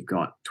you've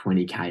got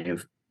 20K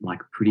of like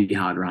pretty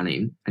hard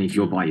running, and if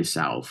you're by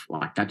yourself,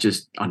 like that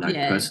just I know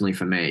personally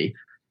for me,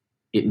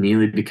 it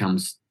nearly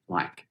becomes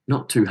like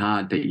not too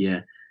hard, but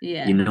you're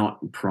not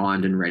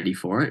primed and ready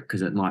for it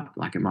because it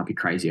might be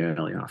crazy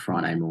early on a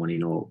Friday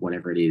morning or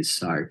whatever it is.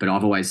 So, but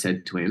I've always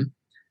said to him,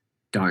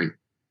 don't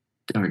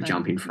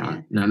jump in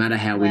front, no matter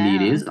how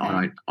windy it is.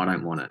 Okay. I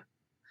don't want it.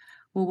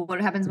 Well,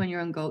 what happens when you're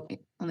on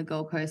the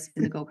Gold Coast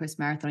in the Gold Coast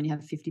Marathon and you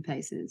have 50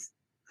 paces?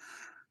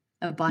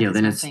 A bike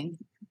is nothing.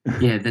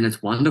 Then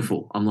it's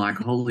wonderful. I'm like,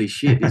 holy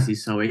shit, this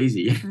is so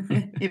easy.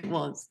 It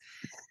was.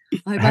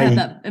 I hope I have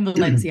that in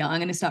Valencia. I'm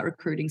going to start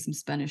recruiting some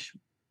Spanish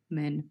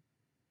men.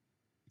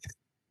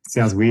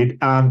 Sounds weird.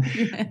 And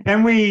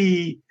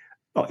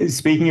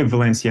speaking of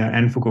Valencia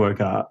and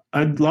Fukuoka,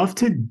 I'd love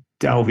to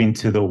delve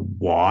into the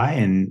why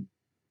and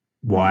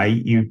why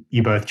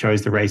you both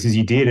chose the races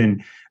you did.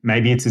 And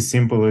maybe it's as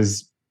simple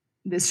as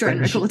the straight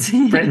records.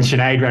 Brett and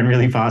Sinead ran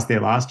really fast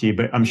there last year,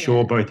 but I'm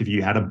sure both of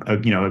you had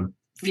a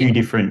few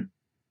different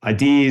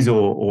ideas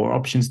or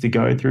options to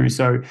go through.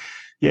 So,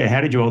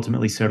 how did you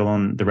ultimately settle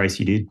on the race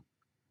you did?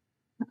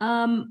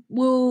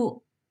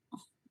 Well,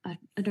 I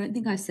don't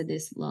think I said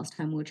this last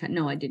time we were chatting.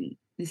 No, I didn't.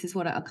 This is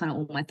what I kind of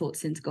all my thoughts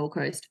since Gold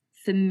Coast.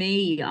 For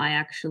me, I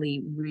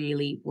actually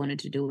really wanted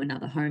to do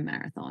another home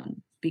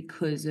marathon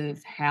because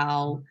of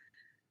how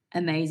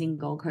amazing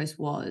Gold Coast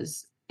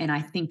was. And I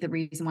think the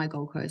reason why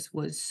Gold Coast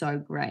was so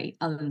great,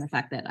 other than the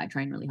fact that I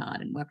trained really hard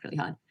and worked really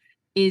hard,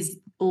 is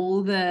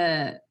all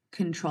the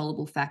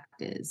controllable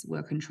factors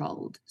were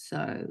controlled.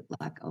 So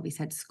like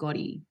obviously had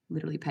Scotty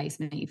literally pace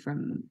me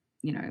from,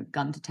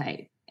 gun to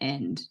tape,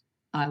 and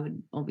I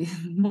would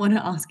obviously want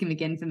to ask him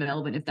again for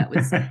Melbourne if that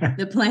was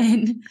the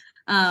plan.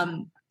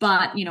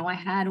 But, I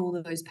had all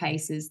of those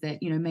paces that,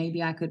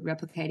 maybe I could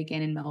replicate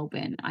again in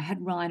Melbourne. I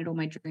had Ryan at all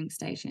my drink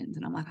stations,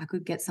 and I'm like, I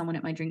could get someone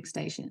at my drink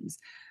stations.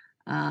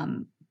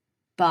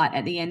 But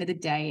at the end of the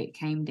day, it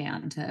came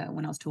down to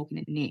when I was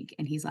talking to Nick,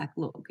 and he's like,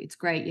 look, it's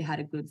great you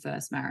had a good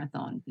first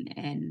marathon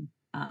and,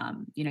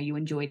 you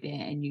enjoyed it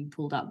and you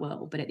pulled up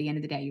well. But at the end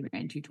of the day, you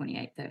ran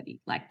 2:28:30.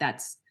 Like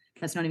that's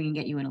not even going to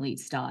get you an elite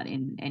start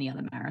in any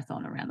other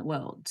marathon around the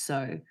world.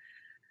 So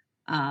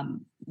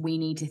we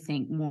need to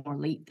think more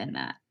elite than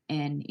that.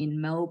 And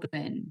in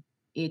Melbourne,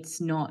 it's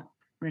not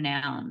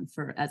renowned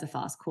as a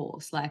fast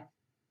course. Like,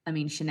 I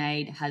mean,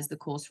 Sinead has the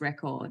course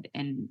record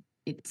and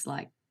it's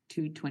like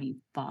 2:25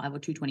 or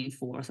 2:24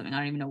 or something. I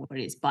don't even know what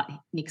it is. But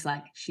Nick's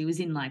like, she was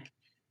in like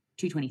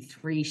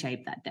 2:23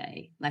 shape that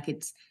day. Like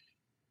it's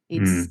you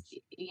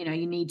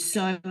need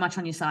so much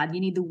on your side. You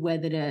need the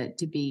weather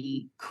to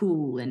be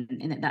cool.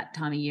 And at that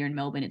time of year in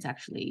Melbourne, it's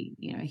actually,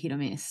 hit or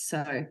miss.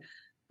 So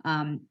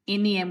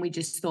in the end, we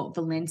just thought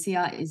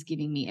Valencia is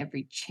giving me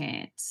every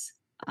chance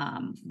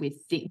with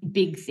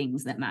big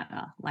things that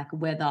matter, like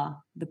weather,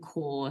 the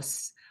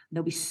course.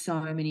 There'll be so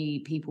many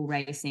people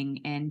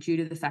racing. And due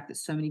to the fact that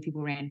so many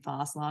people ran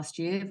fast last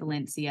year,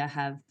 Valencia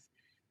have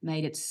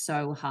made it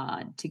so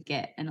hard to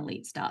get an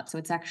elite start. So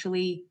it's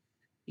actually,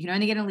 you can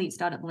only get an elite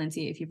start at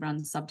Valencia if you've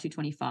run sub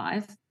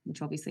 2:25,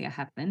 which obviously I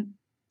haven't.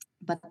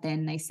 But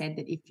then they said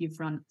that if you've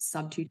run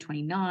sub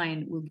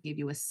 229, we'll give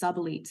you a sub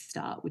elite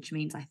start, which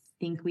means I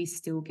think we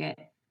still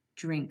get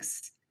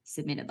drinks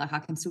submitted. Like I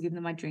can still give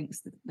them my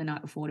drinks the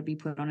night before to be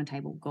put on a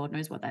table. God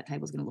knows what that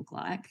table's going to look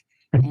like.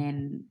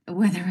 And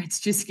whether it's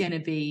just going to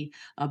be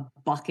a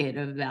bucket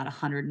of about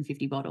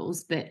 150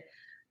 bottles. But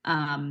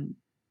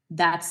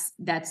that's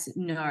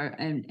no,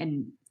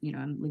 and you know,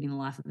 I'm living the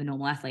life of a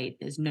normal athlete.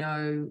 There's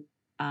no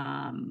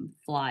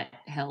flight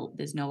help,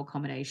 there's no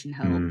accommodation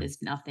help,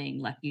 there's nothing.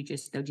 Like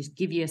they'll just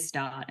give you a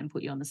start and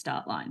put you on the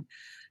start line.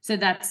 So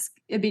that's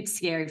a bit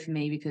scary for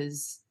me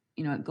because,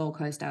 you know, at Gold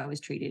Coast I was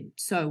treated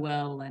so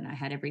well and I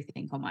had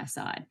everything on my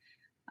side.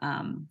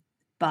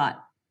 But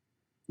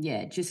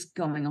yeah,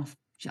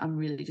 I'm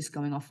really just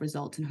going off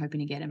results and hoping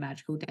to get a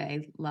magical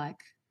day like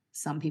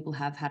some people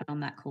have had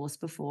on that course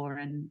before.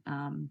 And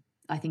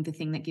I think the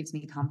thing that gives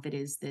me comfort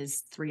is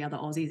there's 3 other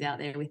Aussies out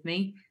there with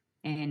me.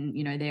 And,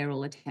 you know, they're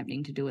all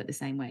attempting to do it the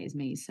same way as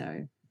me.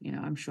 So, you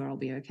know, I'm sure I'll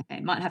be okay.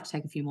 Might have to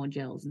take a few more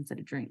gels instead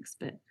of drinks,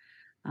 but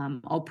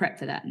I'll prep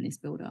for that in this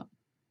build up.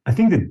 I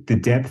think that the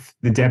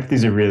depth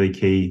is a really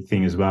key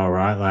thing as well,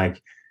 right? Like,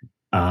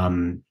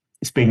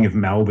 speaking of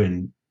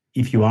Melbourne,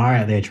 if you are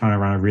out there trying to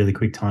run a really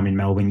quick time in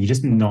Melbourne, you're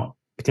just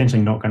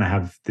potentially not going to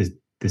have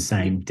the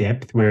same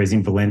depth. Whereas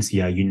in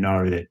Valencia, you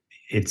know that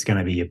it's going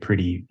to be a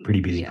pretty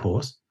busy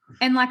course.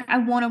 And like, I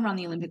want to run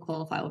the Olympic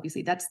qualifier.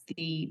 Obviously, that's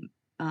the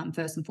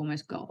first and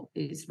foremost goal,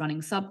 is running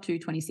sub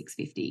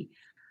 2:26.50.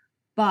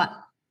 But,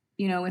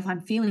 you know, if I'm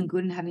feeling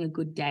good and having a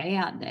good day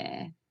out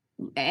there,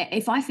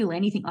 if I feel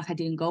anything like I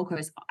did in Gold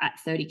Coast at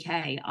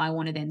 30K, I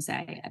want to then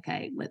say,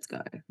 okay, let's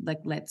go. Like,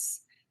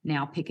 let's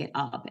now pick it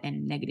up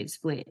and negative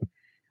split.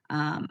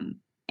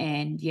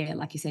 And yeah,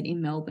 like you said,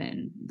 in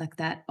Melbourne, like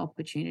that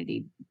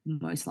opportunity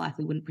most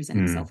likely wouldn't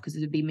present itself because it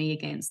would be me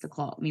against the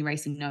clock, me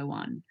racing no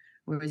one.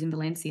 Whereas in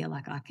Valencia,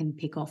 like I can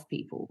pick off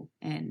people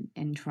and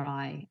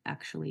try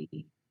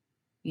actually,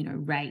 you know,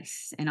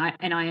 race. And I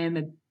am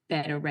a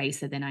better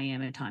racer than I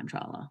am a time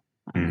trialer.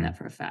 I know that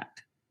for a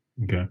fact.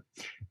 Okay.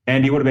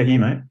 Andy, what about you,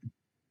 mate?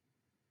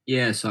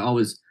 Yeah, so I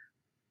was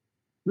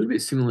a little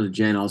bit similar to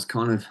Jen. I was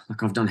kind of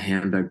like, I've done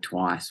Hamburg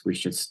twice,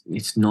 which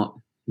it's not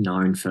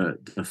known for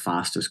the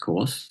fastest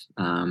course.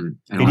 And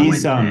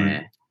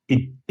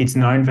it's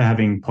known for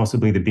having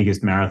possibly the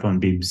biggest marathon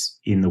bibs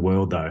in the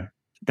world, though.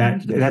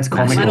 That's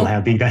comical how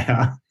big they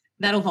are.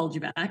 That'll hold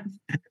you back.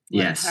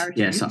 Yes.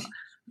 So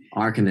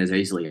I reckon there's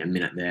easily a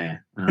minute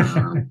there,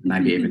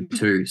 maybe even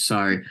 2.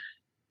 So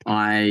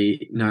I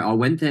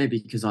went there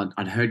because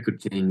I'd heard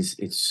good things.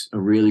 It's a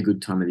really good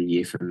time of the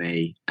year for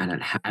me, and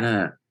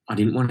I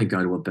didn't want to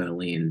go to a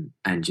Berlin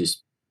and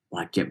just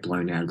like get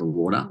blown out of the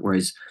water.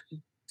 Whereas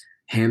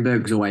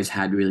Hamburg's always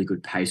had really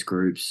good pace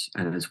groups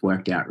and it's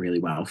worked out really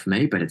well for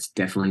me, but it's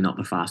definitely not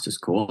the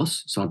fastest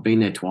course. So I've been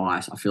there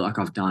twice. I feel like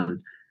I've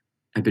done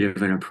a bit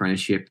of an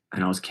apprenticeship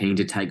and I was keen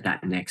to take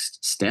that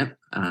next step.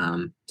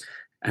 And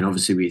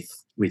obviously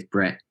with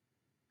Brett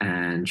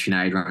and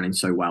Sinead running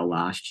so well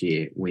last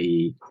year,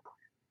 we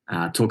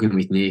talking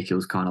with Nick, it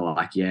was kind of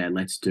like, yeah,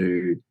 let's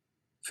do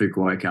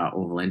Fukuoka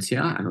or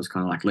Valencia. And it was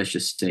kind of like, let's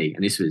just see.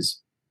 And this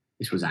was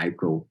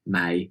April,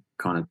 May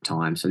kind of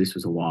time. So this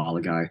was a while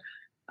ago.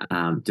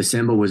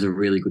 December was a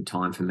really good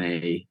time for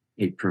me.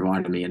 It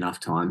provided me enough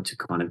time to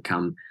kind of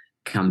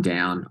come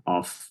down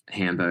off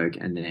Hamburg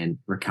and then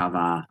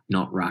recover,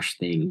 not rush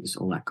things,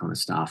 all that kind of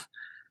stuff.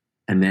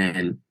 And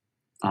then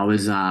I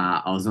was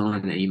on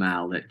an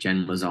email that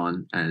Jen was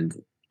on, and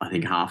I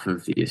think half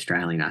of the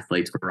Australian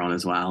athletes were on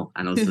as well.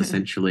 And it was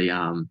essentially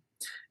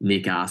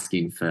Nick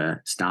asking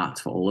for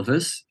starts for all of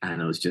us,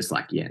 and it was just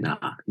like, yeah,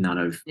 none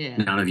of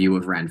you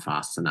have ran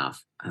fast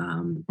enough.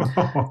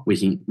 We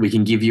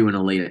can give you an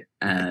elite,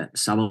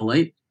 sub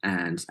elite,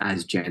 and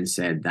as Jen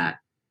said, that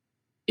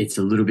it's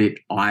a little bit.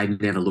 I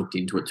never looked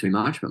into it too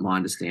much, but my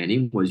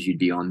understanding was you'd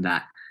be on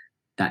that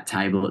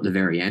table at the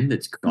very end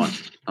that's got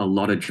a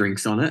lot of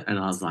drinks on it, and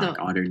I was like,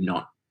 I do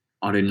not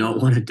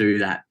want to do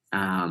that.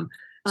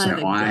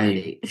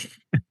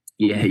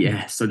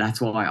 So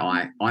that's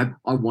why I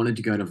wanted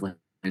to go to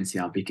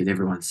Valencia because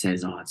everyone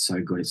says, oh, it's so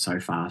good, it's so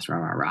fast,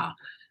 rah.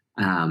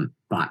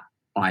 But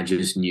I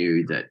just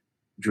knew that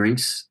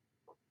drinks,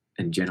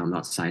 and Jen, I'm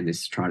not saying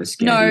this to try to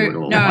scare you at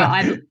all.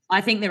 No,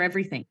 I think they're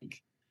everything.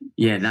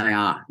 Yeah,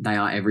 they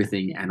are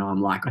everything. And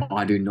I'm like,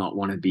 I do not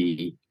want to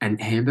be, and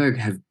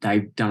Hamburg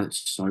they've done it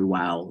so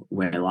well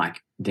where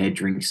like their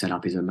drink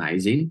setup is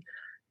amazing.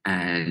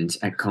 And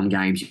at Com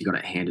Games, you got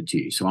it handed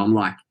to you. So I'm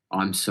like,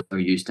 I'm so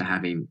used to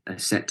having a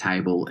set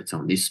table. It's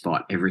on this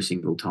spot every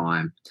single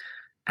time.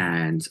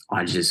 And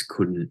I just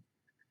couldn't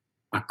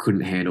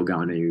handle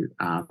going to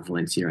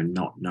Valencia and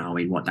not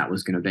knowing what that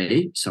was going to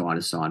be. So I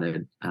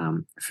decided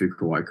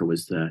Fukuoka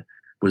was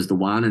the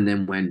one. And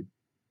then when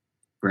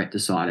Brett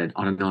decided,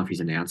 I don't know if he's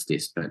announced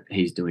this, but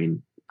he's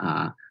doing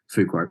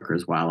Fukuoka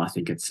as well. I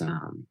think it's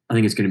going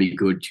to be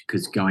good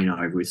because going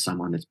over with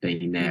someone that's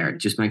been there, it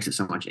just makes it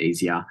so much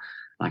easier.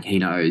 Like he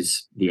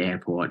knows the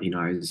airport, he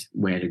knows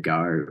where to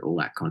go, all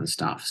that kind of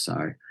stuff.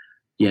 So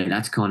yeah,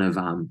 that's kind of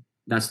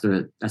that's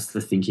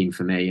the thinking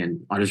for me.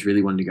 And I just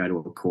really wanted to go to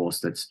a course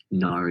that's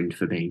known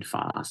for being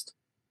fast.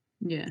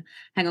 Yeah.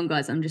 Hang on,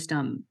 guys. I'm just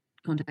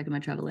contacting my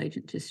travel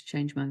agent just to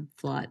change my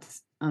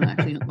flights. I'm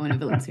actually not going to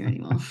Valencia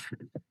anymore.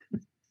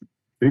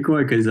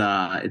 Because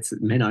it's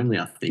men only,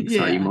 I think. So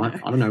Yeah, you might.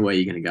 I don't know where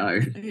you're going to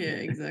go. Yeah,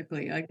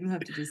 exactly. I can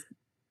have to just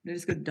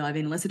got to dive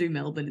in unless I do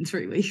Melbourne in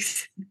 3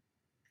 weeks.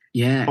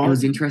 Yeah, it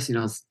was interesting.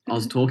 I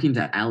was talking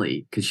to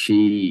Ali because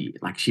she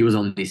was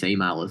on this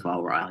email as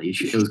well, Riley.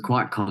 It was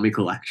quite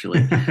comical,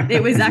 actually.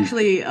 It was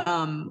actually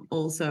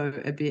also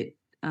a bit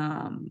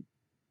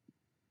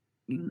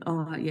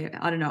oh yeah,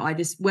 I don't know. I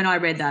just when I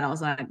read that, I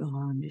was like,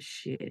 oh, I'm just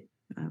shit.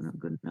 I'm not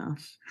good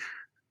enough.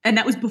 And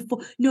that was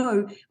before.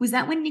 No, was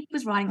that when Nick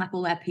was writing like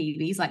all our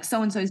PVs, like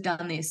so and so's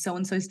done this, so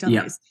and so's done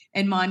this,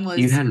 and mine was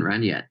you hadn't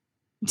ran yet.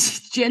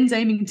 Jen's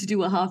aiming to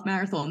do a half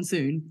marathon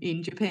soon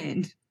in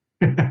Japan.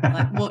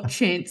 Like, what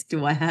chance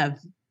do I have?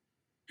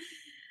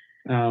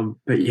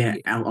 But yeah,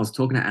 I was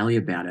talking to Ali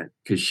about it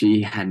because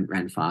she hadn't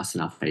ran fast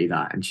enough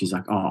either, and she's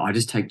like, "Oh, I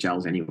just take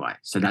gels anyway."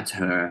 So that's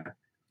her.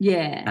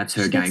 Yeah, that's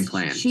her game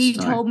plan. She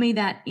told me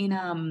that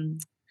in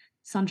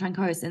Sunshine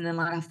Coast, and then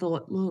like I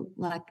thought, look,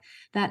 like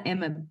that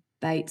Emma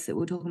Bates that we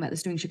were talking about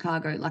that's doing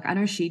Chicago, like I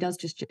know she does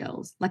just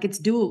gels, like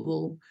it's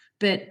doable,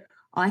 but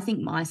I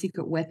think my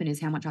secret weapon is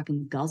how much I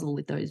can guzzle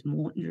with those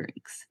Morton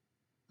drinks.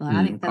 Like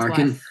I think that's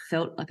why I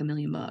felt like $1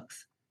 million.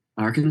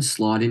 I reckon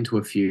slide into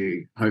a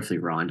few, hopefully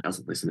Ryan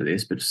doesn't listen to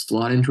this, but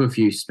slide into a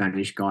few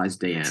Spanish guys'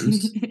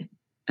 DMs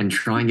and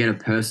try and get a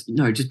person,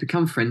 just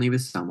become friendly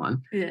with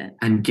someone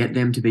and get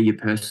them to be your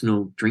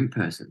personal drink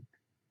person.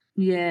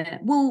 Yeah.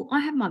 Well,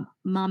 I have my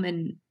mum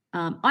and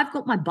I've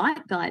got my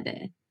bike guy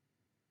there.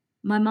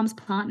 My mum's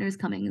partner is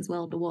coming as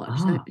well to watch,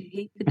 so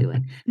he could do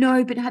it.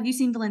 No, but have you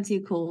seen Valencia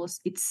Course?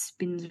 It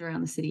spins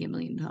around the city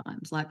 1,000,000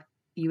 times. Like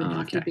you would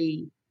have to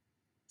be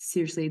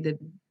seriously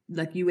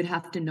you would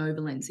have to know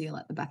Valencia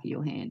like the back of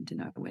your hand to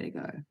know where to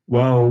go.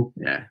 Well,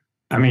 yeah.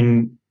 I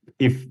mean,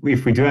 if we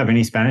do have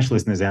any Spanish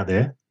listeners out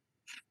there,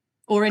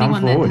 or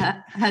anyone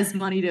that has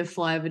money to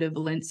fly over to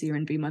Valencia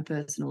and be my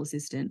personal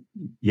assistant.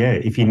 Yeah,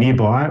 if you're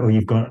nearby or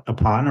you've got a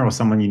partner or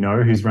someone you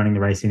know who's running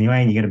the race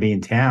anyway and you're going to be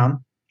in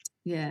town,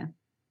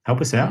 help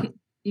us out.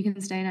 You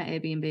can stay in our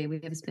Airbnb. We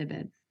have a spare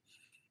bed.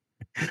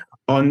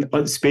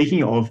 On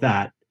speaking of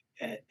that,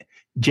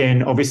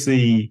 Jen,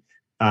 obviously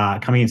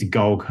coming into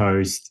Gold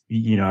Coast,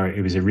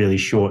 it was a really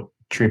short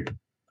trip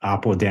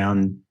up or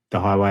down the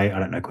highway. I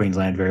don't know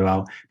Queensland very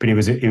well, but it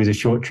was a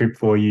short trip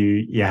for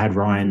you. You had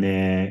Ryan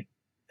there.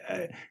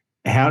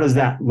 How does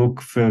that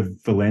look for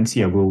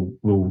Valencia? Will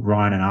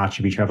Ryan and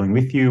Archie be traveling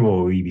with you,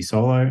 or will you be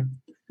solo?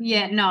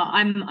 Yeah, no,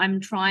 I'm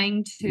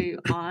trying to.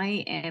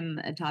 I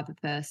am a type of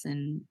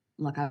person,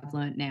 like I've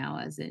learned now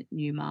as a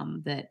new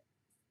mum, that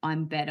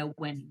I'm better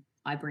when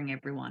I bring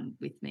everyone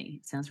with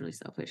me. It sounds really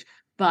selfish,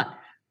 but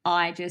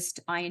I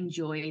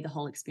enjoy the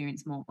whole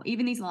experience more.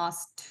 Even these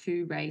last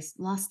 3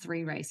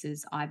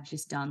 races, I've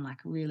just done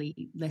like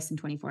really less than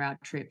 24-hour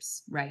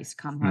trips, race,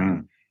 come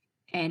home.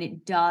 And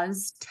it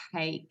does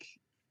take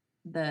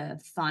the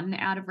fun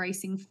out of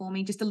racing for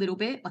me just a little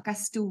bit. Like I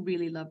still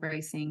really love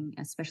racing,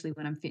 especially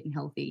when I'm fit and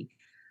healthy.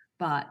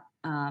 But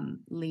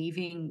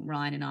leaving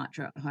Ryan and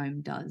Archer at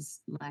home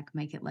does like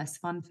make it less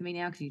fun for me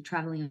now because you're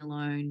traveling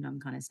alone. I'm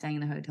kind of staying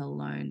in the hotel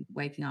alone,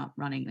 waking up,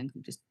 running, and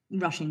just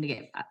rushing to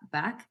get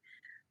back.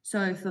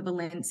 So for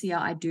Valencia,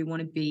 I do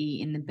want to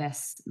be in the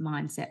best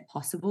mindset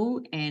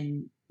possible.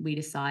 And we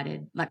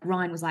decided, like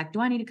Ryan was like,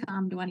 do I need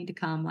to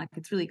come? Like,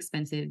 it's really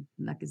expensive.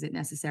 Like, is it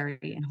necessary?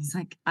 And I was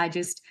like,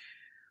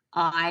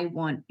 I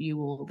want you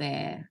all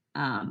there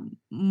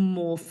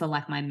more for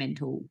like my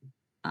mental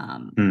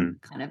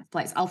kind of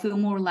place. I'll feel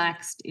more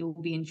relaxed. It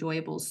will be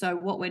enjoyable. So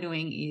what we're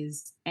doing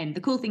is, and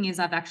the cool thing is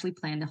I've actually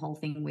planned the whole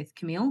thing with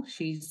Camille.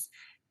 She's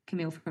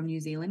Camille from New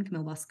Zealand,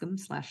 Camille Buscombe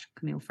 /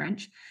 Camille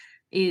French,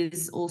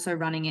 is also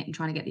running it and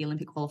trying to get the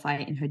Olympic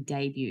qualifier in her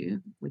debut,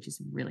 which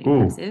is really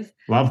impressive.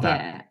 Love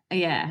that.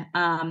 Yeah.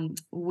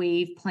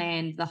 We've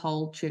planned the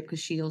whole trip because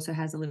she also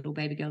has a little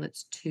baby girl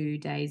that's 2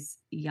 days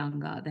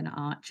younger than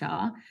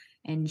Archer,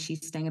 and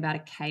she's staying about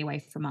 1 K away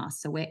from us.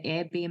 So we're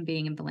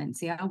Airbnb-ing in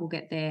Valencia. We'll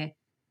get there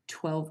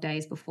 12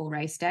 days before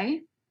race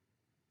day.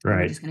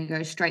 Right. We're just going to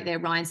go straight there.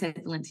 Ryan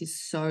said Valencia is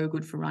so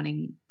good for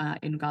running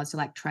in regards to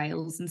like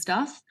trails and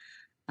stuff.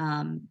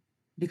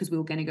 Because we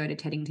were going to go to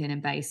Teddington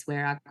and base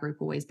where our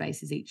group always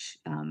bases each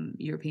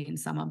European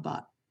summer,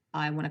 but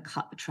I want to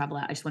cut the travel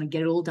out. I just want to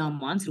get it all done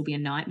once. It'll be a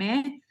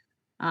nightmare.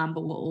 But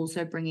we're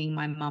also bringing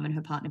my mum and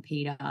her partner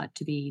Peter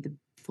to be the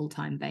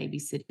full-time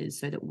babysitters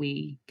so that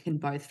we can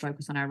both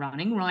focus on our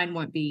running. Ryan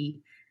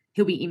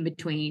he'll be in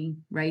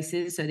between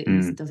races so that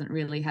he doesn't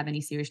really have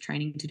any serious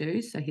training to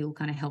do. So he'll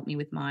kind of help me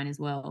with mine as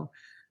well.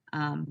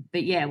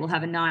 But yeah, we'll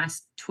have a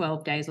nice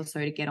 12 days or so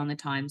to get on the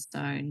time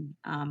zone.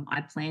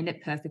 I planned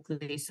it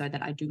perfectly so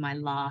that I do my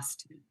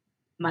last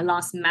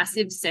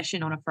massive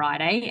session on a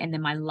Friday and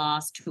then my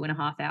last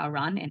 2.5-hour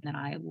run, and then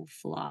I will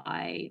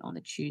fly on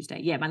the Tuesday.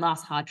 Yeah, my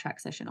last hard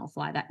track session, I'll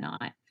fly that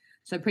night.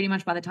 So pretty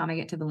much by the time I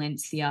get to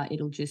Valencia,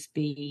 it'll just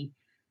be,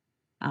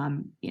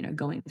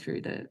 going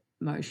through the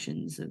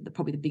motions.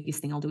 Probably the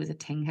biggest thing I'll do is a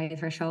 10K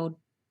threshold,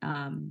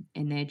 and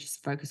then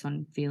just focus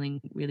on feeling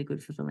really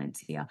good for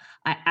Valencia.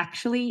 I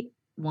actually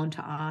want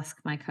to ask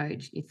my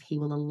coach if he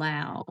will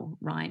allow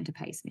Ryan to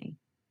pace me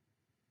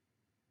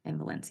in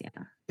Valencia.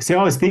 So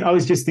I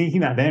was just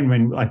thinking that then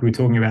when like we were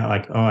talking about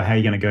like, oh, how are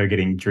you going to go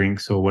getting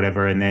drinks or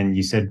whatever, and then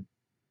you said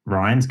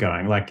Ryan's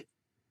going. Like,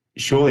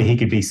 surely he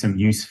could be some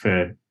use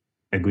for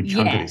a good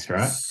chunk of this,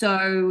 right?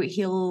 So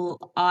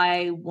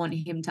I want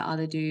him to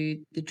either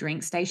do the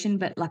drink station,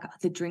 but like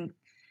the drink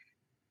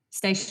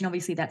station,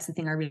 obviously that's the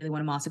thing I really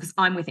want to master because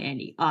I'm with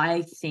Andy.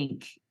 I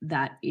think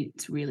that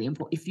it's really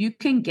important. If you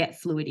can get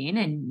fluid in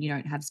and you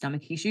don't have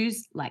stomach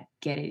issues, like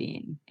get it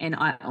in. And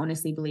I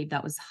honestly believe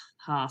that was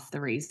half the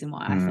reason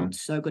why I felt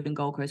so good in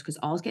Gold Coast, because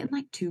I was getting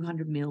like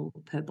 200 ml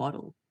per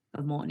bottle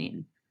of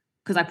morning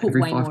because I put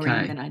way more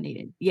in than I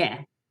needed.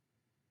 Yeah.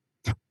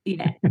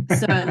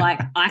 So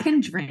like I can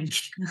drink.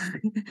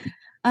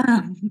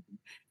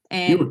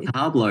 And you were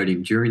carb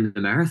loading during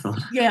the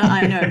marathon. Yeah,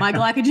 I know. My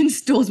glycogen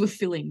stores were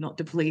filling, not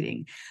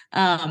depleting.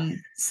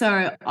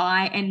 So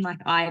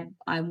I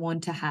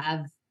want to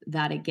have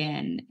that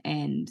again.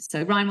 And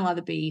so Ryan will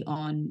either be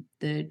on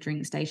the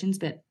drink stations,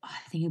 but I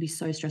think it'll be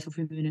so stressful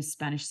for him in a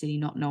Spanish city,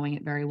 not knowing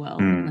it very well,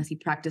 unless he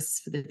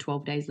practices for the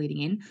 12 days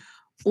leading in,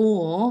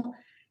 or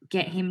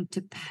get him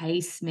to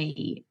pace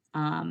me.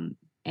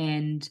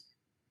 And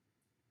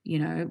you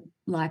know,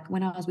 like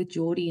when I was with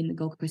Geordie in the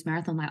Gold Coast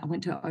Marathon, like I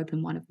went to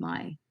open one of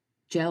my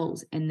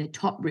gels and the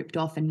top ripped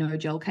off and no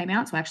gel came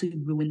out. So I actually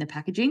ruined the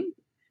packaging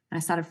and I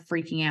started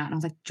freaking out. And I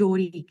was like,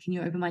 Geordie, can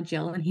you open my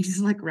gel? And he just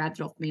like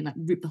grabbed it off me and like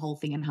ripped the whole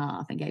thing in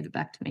half and gave it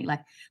back to me.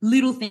 Like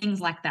little things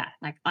like that.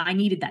 Like I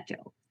needed that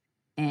gel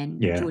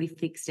and Geordie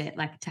fixed it.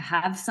 Like to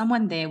have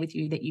someone there with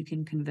you that you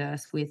can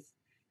converse with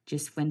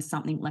just when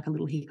something like a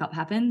little hiccup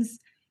happens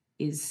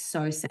is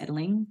so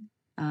settling.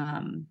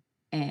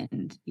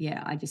 And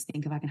yeah, I just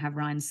think if I can have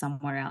Ryan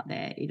somewhere out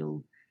there,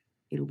 it'll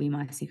be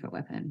my secret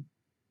weapon.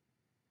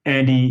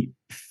 Andy,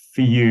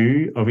 for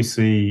you,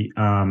 obviously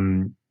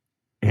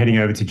heading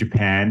over to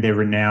Japan, they're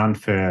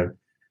renowned for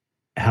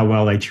how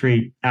well they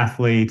treat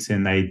athletes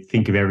and they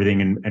think of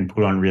everything and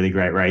put on really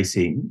great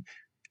racing.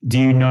 Do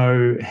you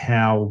know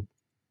how,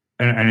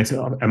 and it's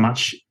a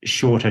much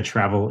shorter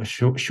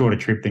shorter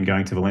trip than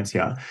going to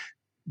Valencia.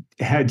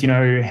 Do you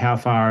know how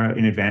far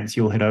in advance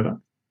you'll head over?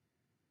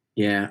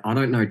 Yeah, I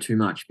don't know too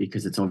much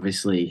because it's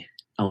obviously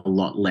a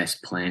lot less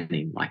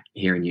planning. Like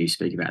hearing you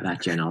speak about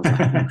that, Jen, I was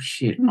like, oh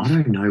shit, I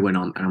don't know when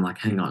and I'm like,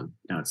 hang on,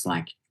 no, it's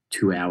like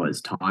 2 hours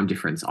time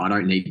difference. I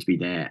don't need to be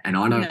there. And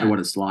I know what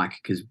it's like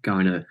because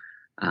going to,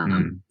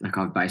 like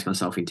I've based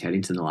myself in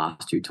Teddington the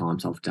last 2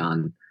 times I've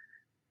done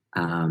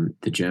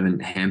the German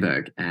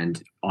Hamburg.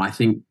 And I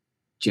think,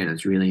 Jen,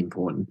 it's really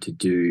important to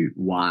do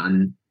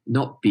one,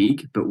 not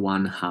big, but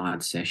one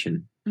hard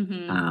session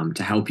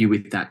to help you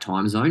with that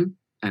time zone.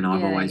 And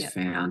I've always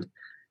found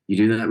you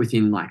do that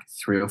within like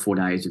 3 or 4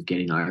 days of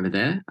getting over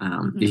there.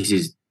 This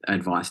is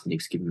advice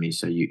Nick's given me,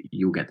 so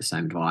you'll get the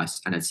same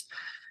advice. And I've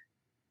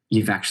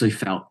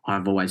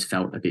always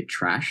felt a bit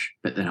trash,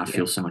 but then I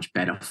feel so much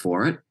better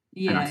for it.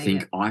 And I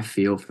think I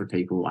feel for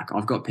people, like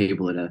I've got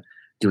people that are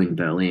doing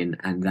Berlin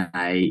and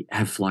they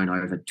have flown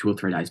over 2 or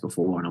 3 days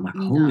before. And I'm like,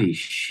 holy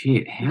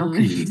shit, how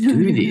can you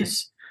do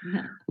this?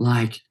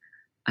 Like,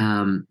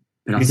 but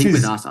I think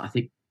with us,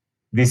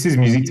 this is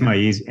music to my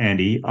ears,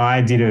 Andy.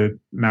 I did a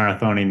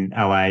marathon in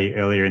LA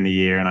earlier in the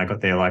year and I got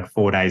there like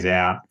 4 days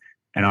out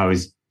and I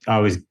was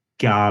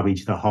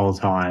garbage the whole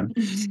time.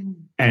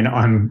 And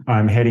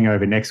I'm heading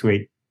over next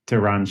week to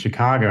run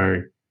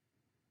Chicago,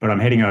 but I'm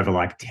heading over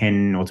like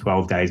 10 or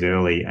 12 days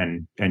early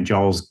and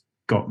Joel's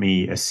got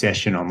me a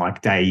session on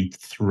like day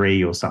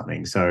 3 or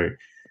something. So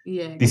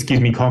this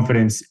gives me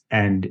confidence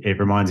and it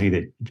reminds me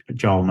that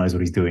Joel knows what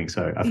he's doing.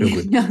 So I feel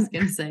good. I was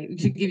going to say, we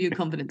should give you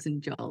confidence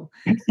in Joel.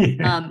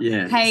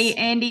 Hey,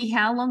 Andy,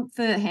 how long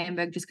for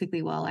Hamburg, just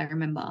quickly while I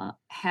remember,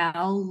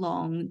 how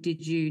long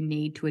did you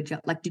need to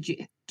adjust? Like, did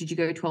you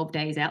go 12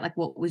 days out? Like,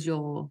 what was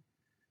your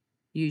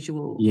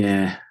usual?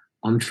 Yeah,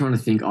 I'm trying to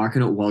think. I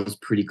reckon it was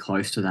pretty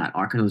close to that.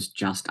 I reckon it was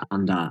just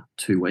under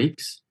 2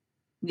 weeks.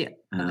 Yeah.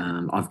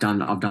 I've done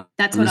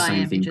that's the what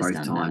same I am, thing just both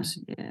under. times.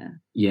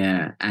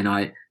 Yeah.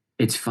 And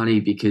it's funny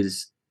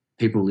because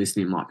people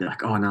listening might be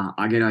like, oh no,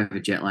 I get over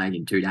jet lag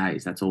in 2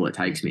 days. That's all it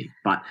takes me.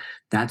 But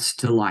that's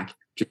to like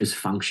just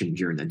function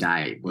during the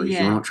day. Whereas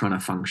you're not trying to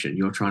function.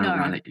 You're trying to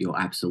run at your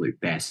absolute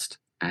best.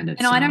 And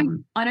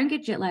I don't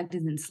get jet lagged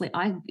in sleep.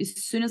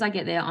 As soon as I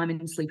get there, I'm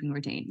in sleeping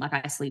routine. Like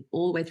I sleep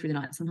all the way through the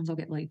night. Sometimes I'll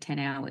get like 10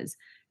 hours.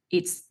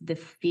 It's the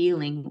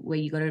feeling where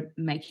you got to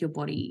make your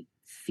body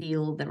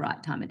feel the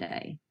right time of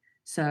day.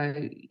 So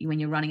when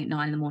you're running at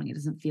 9 in the morning, it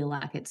doesn't feel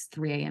like it's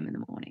 3 a.m. in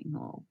the morning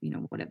or,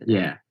 whatever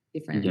the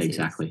difference is.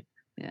 Exactly.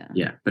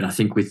 Yeah. But I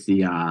think with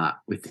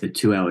the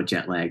 2 hour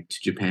jet lag to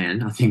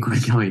Japan, I think we're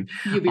going,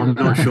 I'm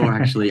not sure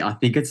actually. I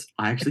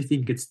actually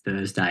think it's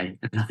Thursday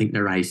and I think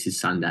the race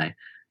is Sunday.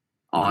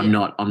 I'm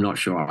not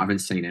sure. I haven't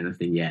seen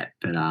anything yet,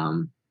 but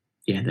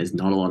there's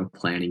not a lot of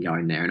planning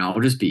going there. And I'll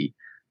just be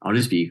I'll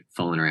just be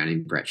following around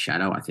in Brett's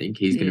shadow. I think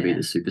he's going to be the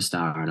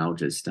superstar, and I'll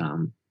just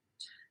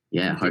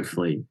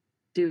hopefully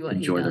do what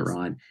enjoy he the does.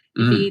 ride.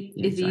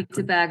 If he eats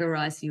a bag of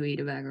rice, you eat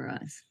a bag of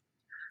rice.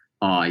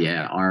 Oh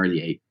yeah, I already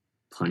eat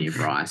plenty of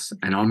rice,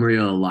 and I'm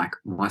real like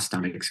my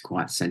stomach's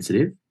quite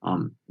sensitive.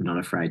 I'm not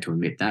afraid to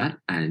admit that,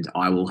 and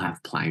I will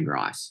have plain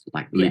rice,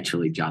 like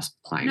literally just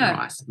plain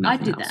rice.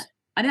 Nothing else. That.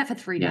 I did that for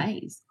 3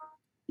 days.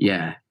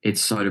 Yeah,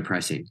 it's so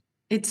depressing.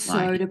 It's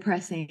so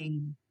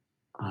depressing.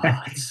 Oh,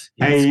 it's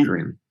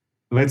grim.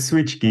 Let's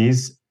switch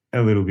gears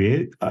a little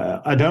bit.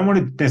 I don't want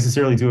to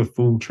necessarily do a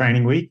full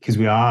training week because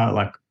we are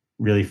like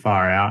really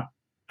far out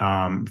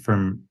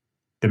from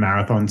the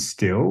marathon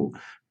still,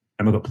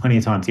 and we've got plenty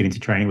of time to get into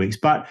training weeks.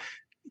 But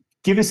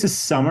give us a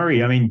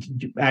summary. I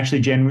mean,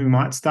 actually, Jen, we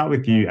might start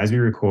with you as we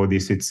record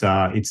this. It's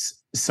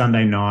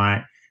Sunday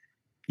night.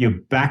 You're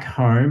back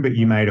home, but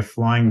you made a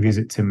flying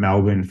visit to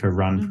Melbourne for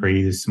Run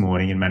Pre this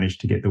morning and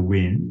managed to get the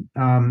win.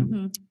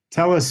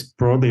 Tell us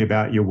broadly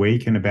about your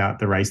week and about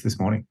the race this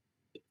morning.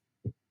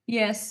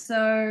 Yes,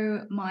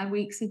 so my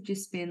weeks have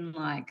just been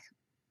like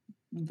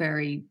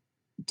very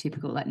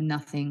typical, like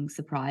nothing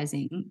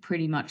surprising.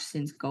 Pretty much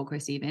since Gold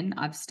Coast even,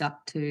 I've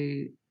stuck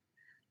to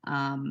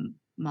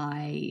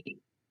my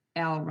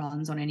hour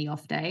runs on any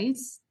off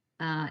days.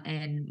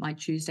 And my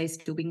Tuesday's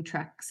still being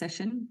track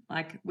session.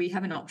 Like we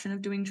have an option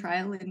of doing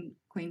trail in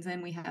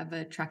Queensland. We have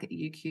a track at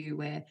the UQ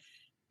where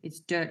it's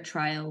dirt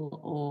trail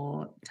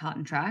or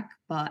tartan track,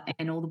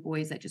 and all the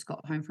boys that just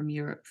got home from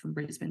Europe, from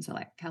Brisbane, so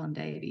like Callum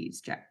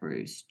Davies, Jack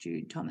Bruce,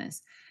 Jude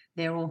Thomas,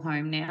 they're all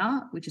home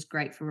now, which is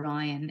great for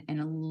Ryan. And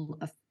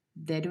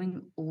they're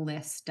doing all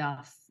their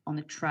stuff on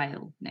the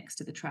trail next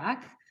to the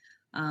track.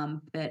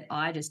 But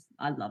I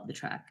love the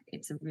track.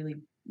 It's a really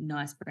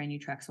nice brand new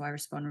track, so I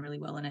respond really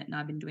well in it, and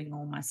I've been doing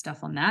all my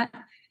stuff on that,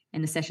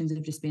 and the sessions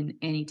have just been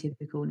any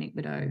typical Nick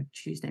Bideau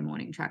Tuesday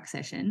morning track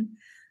session,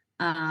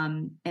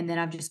 and then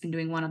I've just been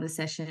doing one other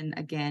session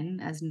again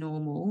as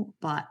normal,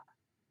 but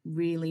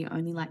really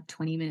only like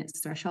 20 minutes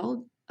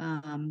threshold.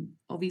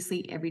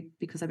 Obviously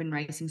because I've been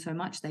racing so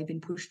much, they've been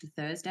pushed to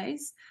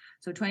Thursdays,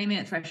 so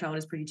 20-minute threshold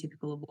is pretty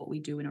typical of what we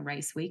do in a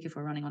race week if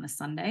we're running on a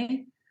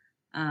Sunday.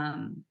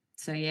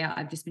 So yeah,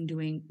 I've just been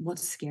doing,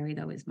 what's scary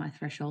though is my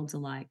thresholds are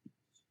like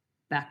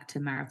back to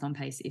marathon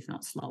pace, if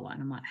not slower.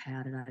 And I'm like,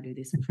 how did I do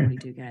this for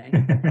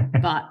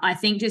 42K? But I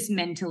think just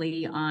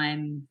mentally I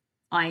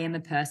am a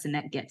person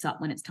that gets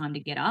up when it's time to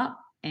get up.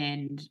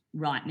 And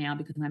right now,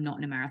 because I'm not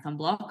in a marathon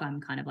block,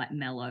 I'm kind of like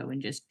mellow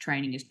and just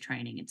training is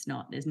training.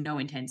 There's no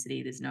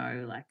intensity. There's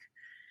no like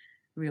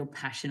real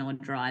passion or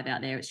drive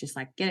out there. It's just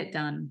like, get it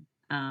done,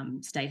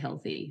 stay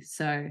healthy.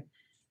 So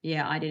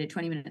yeah, I did a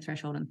 20-minute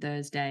threshold on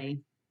Thursday.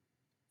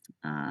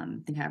 I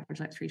think I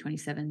averaged like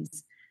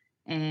 3:27s,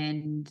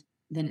 and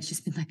then it's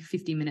just been like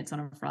 50 minutes on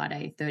a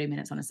Friday, 30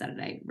 minutes on a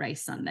Saturday,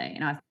 race Sunday.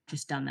 And I've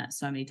just done that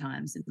so many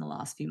times in the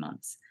last few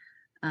months.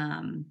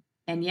 And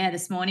yeah,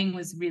 this morning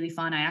was really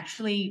fun. I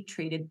actually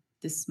treated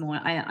this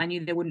morning, I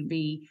knew there wouldn't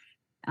be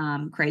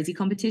crazy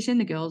competition.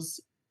 The girls'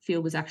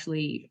 field was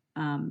actually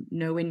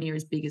nowhere near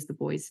as big as the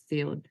boys'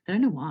 field. I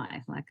don't know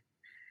why, like,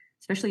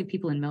 especially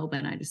people in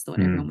Melbourne, I just thought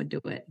everyone would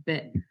do it.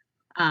 But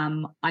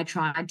I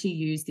tried to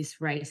use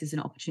this race as an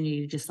opportunity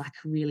to just like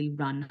really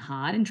run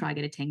hard and try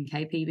to get a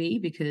 10K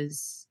PB,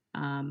 because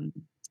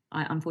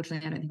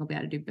unfortunately I don't think I'll be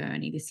able to do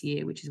Burnie this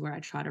year, which is where I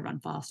try to run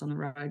fast on the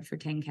road for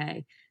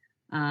 10K.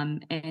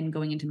 And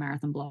going into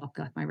marathon block,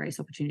 like my race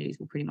opportunities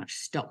will pretty much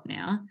stop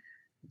now.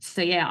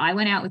 So yeah, I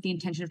went out with the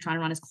intention of trying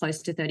to run as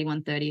close to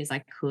 31:30 as I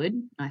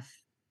could. I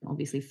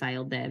obviously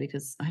failed there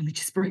because I only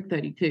just broke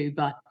 32,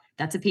 but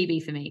that's a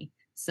PB for me.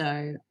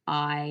 So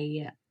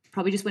I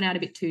probably just went out a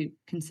bit too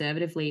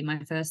conservatively. My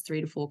first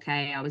 3 to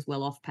 4K, I was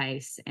well off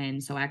pace.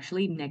 And so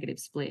actually negative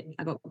split.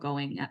 I got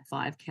going at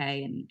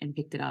 5K and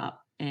picked it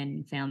up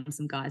and found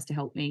some guys to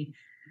help me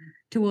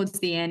towards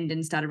the end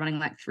and started running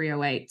like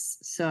 3:08s.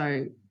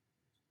 So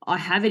I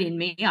have it in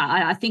me.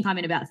 I think I'm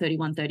in about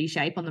 31:30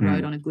 shape on the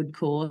road on a good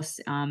course.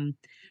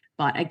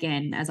 But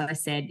again, as I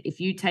said, if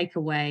you take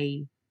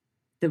away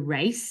the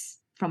race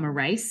from a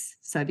race,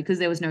 so because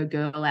there was no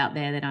girl out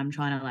there that I'm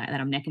trying to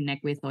that I'm neck and neck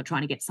with or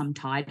trying to get some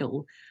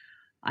title,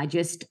 I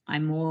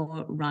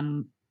more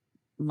run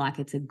like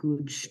it's a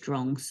good,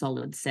 strong,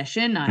 solid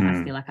session.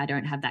 I feel like I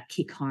don't have that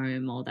kick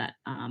home or that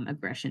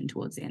aggression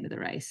towards the end of the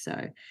race.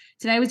 So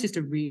today was just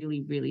a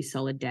really, really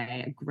solid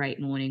day, a great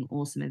morning,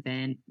 awesome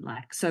event.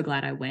 Like, so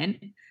glad I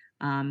went,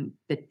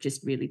 but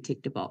just really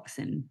ticked a box.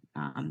 And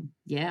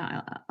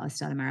I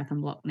start a marathon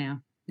block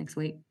now next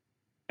week.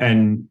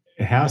 And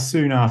how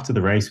soon after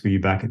the race were you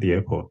back at the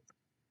airport?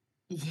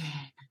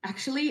 Yeah,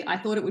 actually, I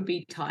thought it would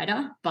be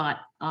tighter, but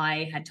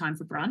I had time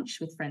for brunch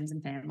with friends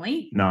and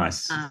family.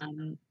 Nice.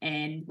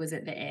 And was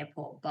at the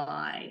airport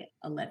by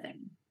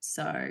 11.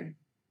 So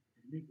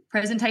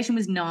presentation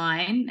was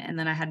 9, and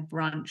then I had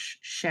brunch,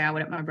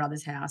 showered at my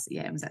brother's house.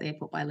 Yeah, it was at the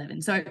airport by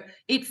 11. So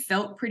it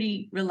felt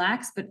pretty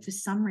relaxed, but for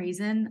some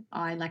reason,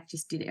 I like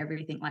just did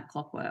everything like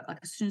clockwork. Like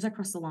as soon as I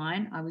crossed the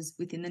line, I was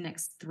within the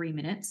next 3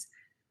 minutes,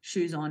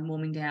 shoes on,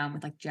 warming down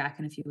with like Jack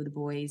and a few of the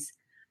boys.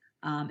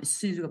 As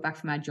soon as we got back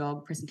from our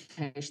jog,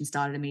 presentation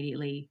started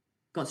immediately,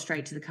 got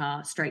straight to the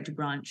car, straight to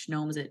brunch. No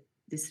one was at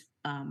this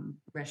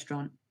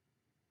restaurant.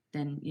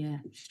 Then, yeah,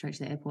 straight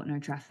to the airport, no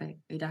traffic.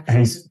 It actually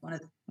was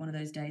one of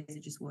those days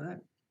that just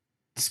worked.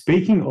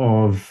 Speaking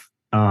of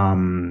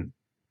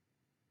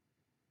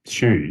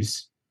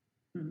shoes.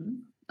 Mm-hmm.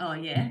 Oh,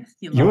 yeah.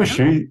 Your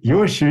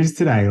shoes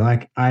today,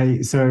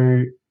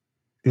 so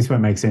this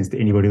won't make sense to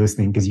anybody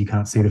listening because you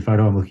can't see the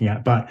photo I'm looking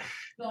at, but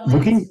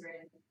looking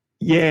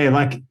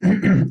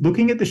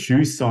at the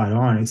shoes side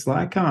on, it's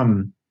like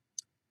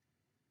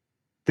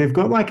they've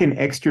got like an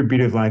extra bit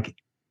of like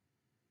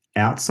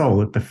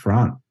outsole at the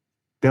front.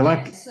 They're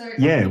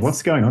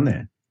what's going on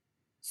there?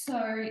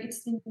 So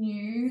it's the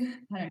new,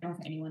 I don't know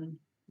if anyone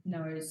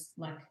knows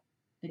like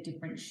the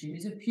different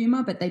shoes of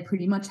Puma, but they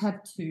pretty much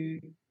have two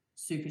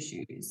super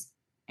shoes.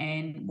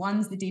 And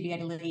one's the DV8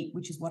 Elite,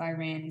 which is what I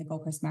ran the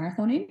Gold Coast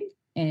Marathon in.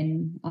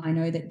 And I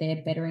know that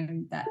they're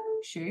bettering that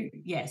shoe.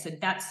 Yeah, so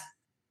that's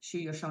shoe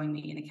you're showing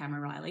me in the camera,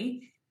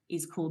 Riley,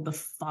 is called the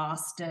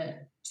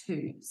Faster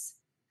 2s.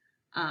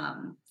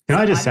 Can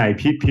I just say,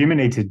 Puma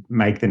need to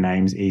make the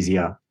names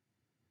easier.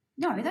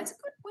 No, that's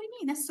good. What do you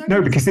mean? That's so no,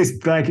 good. Because there's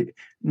so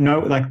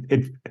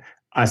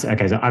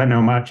I don't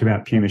know much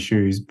about Puma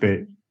shoes, but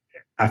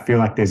I feel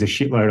like there's a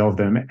shitload of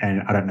them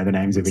and I don't know the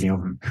names of any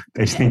of them.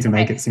 They just need to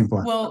make it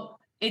simpler. Well,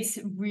 it's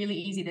really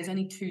easy. There's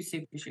only two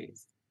super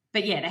shoes.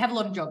 But yeah, they have a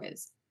lot of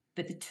joggers.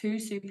 But the two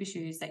super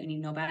shoes that you need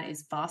to know about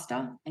is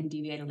Faster and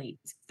DV8 Elite.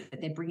 But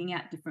they're bringing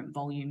out different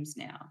volumes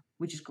now,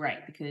 which is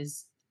great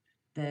because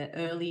the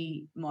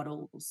early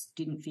models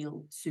didn't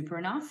feel super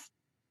enough.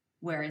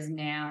 Whereas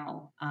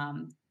now,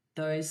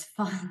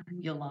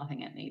 you're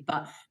laughing at me,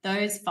 but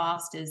those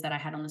Fasters that I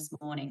had on this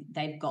morning,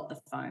 they've got the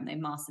foam. They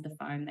mastered the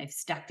foam. They've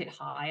stacked it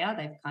higher.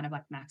 They've kind of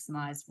like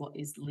maximized what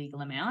is the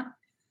legal amount.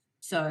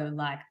 So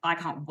like I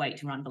can't wait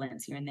to run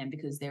Valencia in them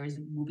because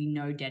will be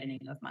no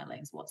deadening of my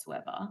legs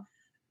whatsoever.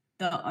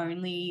 The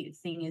only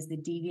thing is the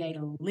DV8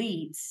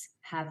 Elites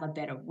have a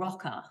better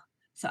rocker.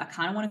 So I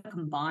kind of want to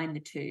combine the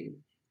two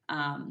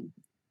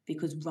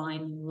because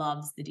Ryan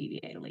loves the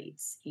DV8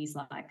 Elites. He's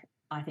like,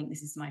 I think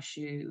this is my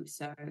shoe.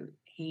 So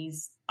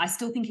I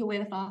still think he'll wear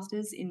the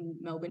Fasters in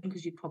Melbourne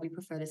because you'd probably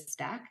prefer the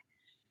stack,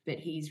 but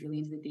he's really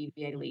into the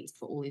DV8 Elites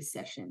for all his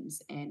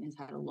sessions and has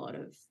had a lot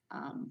of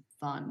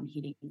fun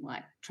hitting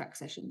like track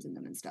sessions in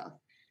them and stuff.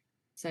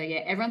 So yeah,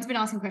 everyone's been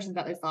asking questions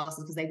about those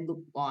Fasters because they look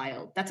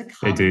wild. That's a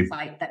carbon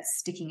plate that's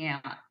sticking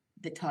out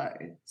the toe.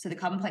 So the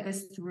carbon plate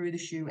goes through the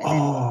shoe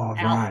and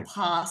then out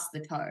past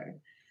the toe.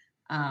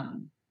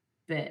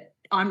 But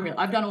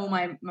I've done all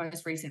my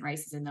most recent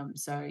races in them.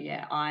 So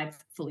yeah, I've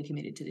fully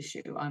committed to the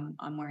shoe.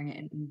 I'm wearing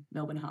it in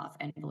Melbourne half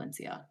and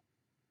Valencia.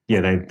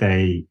 Yeah,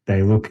 they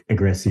look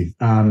aggressive.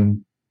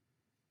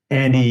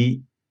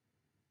 Andy,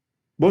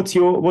 what's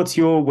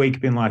your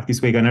week been like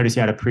this week? I noticed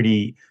you had a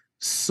pretty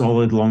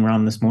solid long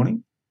run this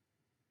morning.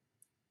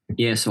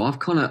 Yeah, so I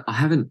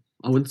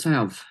wouldn't say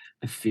I've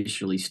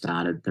officially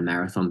started the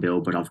marathon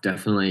build, but I've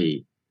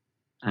definitely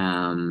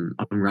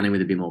I've been running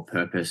with a bit more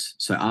purpose.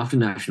 So after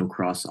National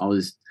Cross,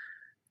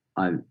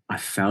 I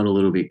felt a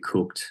little bit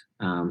cooked.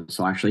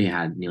 So I actually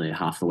had nearly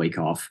half the week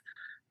off.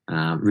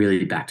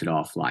 Really backed it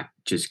off, like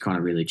just kind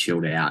of really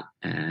chilled out.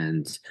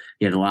 And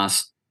yeah, the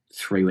last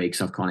 3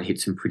 weeks I've kind of hit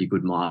some pretty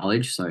good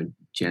mileage. So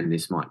Jen,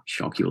 this might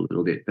shock you a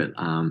little bit, but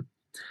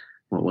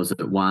what was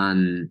it?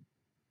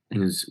 I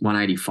think it was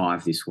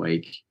 185 this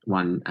week,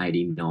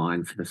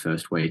 189 for the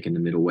first week, and the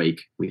middle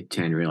week with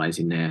 10 relays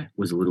in there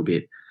was a little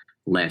bit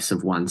less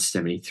of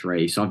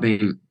 173. So I've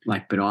been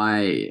like, but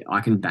I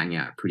can bang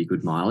out pretty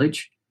good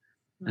mileage.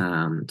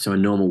 So a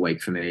normal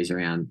week for me is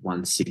around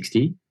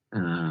 160.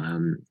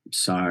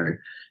 So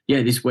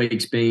yeah, this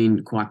week's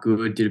been quite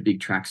good. Did a big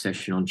track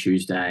session on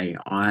Tuesday.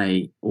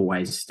 I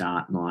always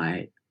start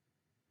my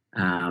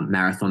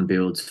marathon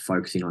builds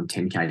focusing on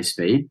 10K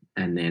speed,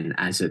 and then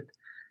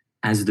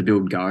as the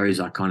build goes,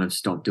 I kind of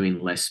stop doing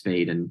less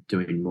speed and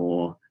doing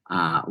more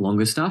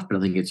longer stuff. But I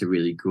think it's a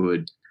really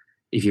good,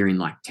 if you're in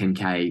like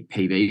 10K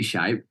PB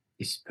shape,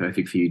 this is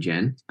perfect for you,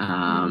 Jen.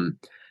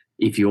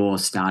 If you're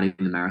starting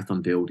the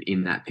marathon build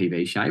in that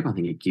PB shape, I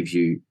think it gives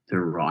you the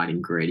right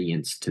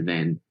ingredients to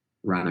then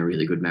run a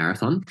really good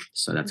marathon.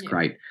 So that's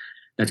great.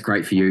 That's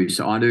great for you.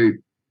 So I do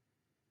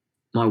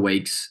my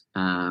weeks,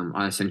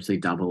 I essentially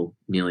double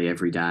nearly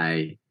every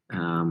day.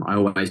 I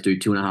always do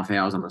 2.5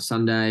 hours on a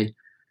Sunday,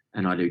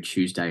 and I do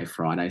Tuesday,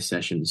 Friday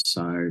sessions.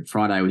 So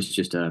Friday was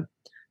just a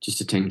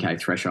 10K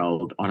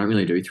threshold. I don't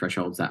really do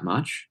thresholds that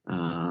much.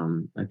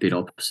 A bit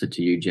opposite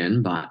to you,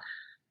 Jen, but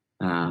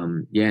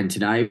and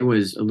today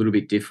was a little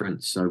bit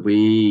different. So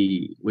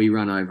we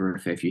run over a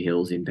fair few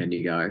hills in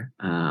Bendigo.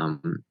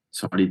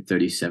 So I did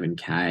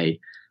 37K,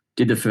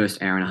 did the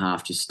first hour and a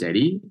half just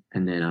steady,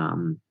 and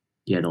then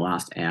the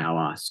last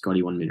hour,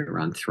 Scotty wanted me to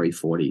run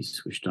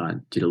 340s, which I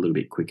did a little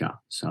bit quicker.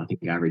 So I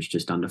think I averaged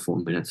just under 4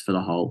 minutes for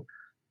the whole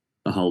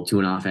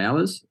 2.5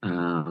 hours.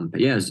 But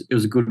yeah, it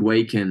was a good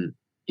week, and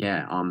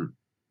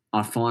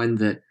I find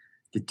that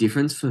the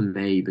difference for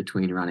me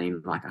between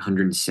running like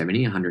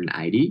 170,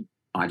 180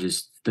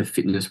 the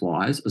fitness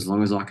wise, as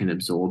long as I can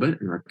absorb it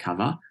and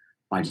recover,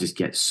 I just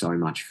get so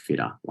much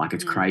fitter. Like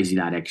it's crazy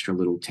that extra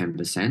little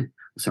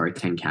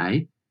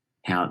 10K,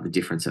 how the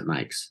difference it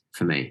makes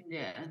for me.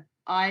 Yeah.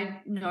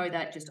 I know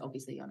that just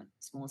obviously on a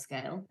small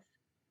scale.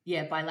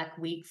 Yeah, by like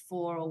week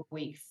 4 or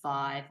week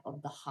 5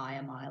 of the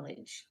higher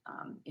mileage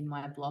in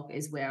my block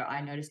is where I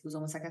noticed it was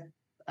almost like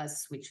a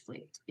switch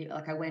flipped.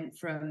 Like I went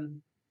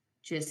from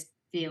just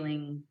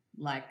feeling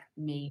like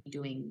me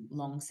doing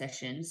long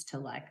sessions to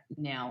like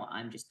now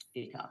I'm just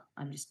fitter.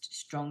 I'm just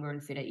stronger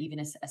and fitter. Even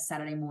a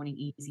Saturday morning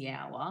easy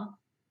hour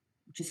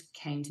just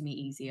came to me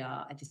easier.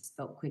 I just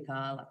felt quicker,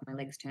 like my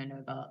legs turned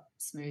over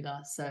smoother.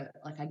 So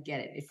like I get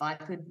it. If I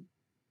could,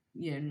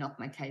 knock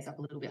my Ks up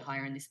a little bit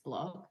higher in this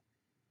block,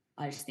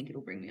 I just think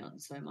it'll bring me on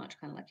so much,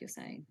 kind of like you're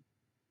saying.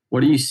 What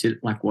do you sit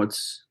like?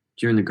 What's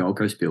during the Gold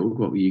Coast build?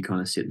 What were you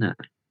kind of sitting at?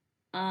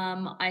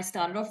 I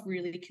started off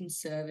really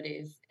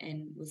conservative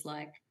and was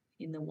like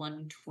in the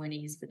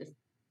 120s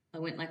I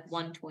went like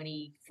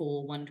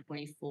 124,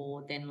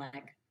 124, then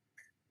like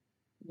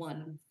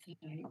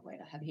 130. Wait,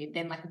 I have here.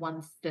 Then like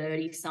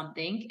 130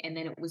 something, and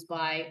then it was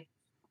I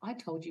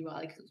told you,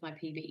 Riley, because it was my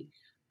PB.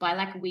 By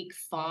like week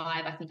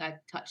 5, I think I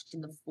touched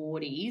in the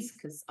 40s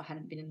because I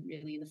hadn't been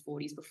really in the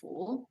 40s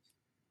before.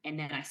 And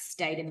then I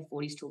stayed in the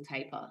 40s till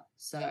taper.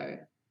 So,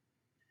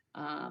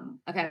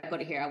 okay, I've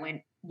got it here. I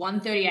went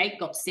 138,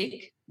 got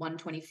sick,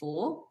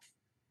 124,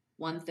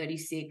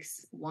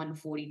 136,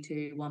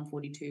 142,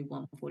 142,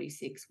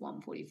 146,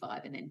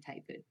 145, and then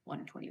tapered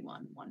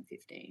 121,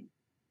 115.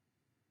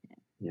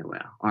 Yeah, wow.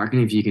 I reckon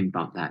if you can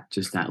bump that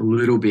just that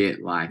little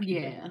bit, like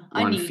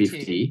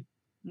 150,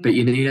 but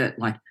you need it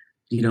like,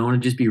 you don't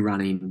want to just be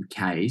running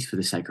Ks for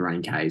the sake of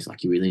running Ks.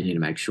 Like you really need to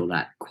make sure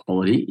that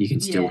quality, you can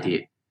still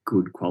hit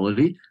good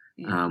quality.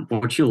 Yeah.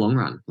 What's your long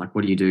run? Like,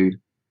 what do you do?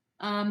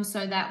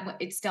 So that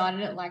it started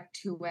at like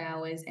 2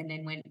 hours and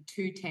then went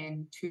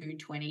 210,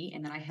 220,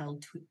 and then I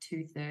held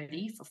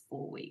 230 for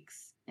 4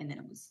 weeks. And then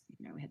it was,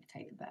 we had to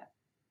take it back.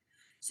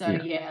 So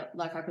yeah,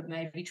 like I could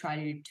maybe try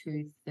to do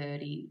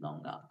 230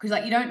 longer. Because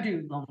like you don't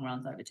do long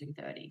runs over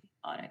 230,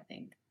 I don't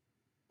think.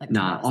 Like 2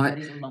 hours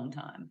 30 is a long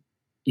time.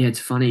 Yeah, it's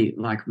funny.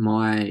 Like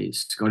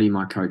Scotty,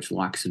 my coach,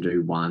 likes to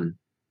do one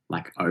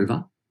like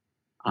over.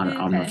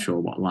 I'm not sure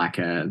what, like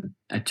a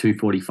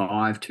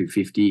 245,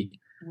 250.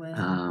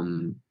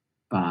 Wow.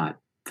 But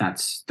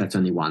that's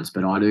only once.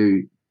 But I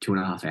do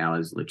 2.5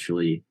 hours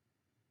literally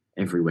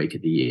every week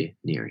of the year,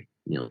 nearly.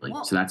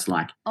 Well, so that's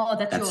like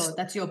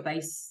that's your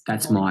base.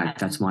 That's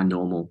my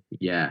normal.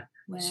 Yeah.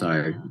 Wow.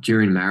 So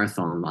during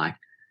marathon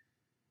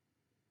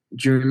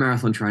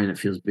training, it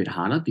feels a bit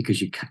harder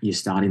because you're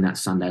starting that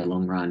Sunday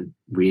long run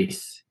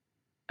with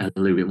a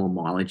little bit more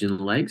mileage in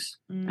the legs,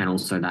 and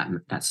also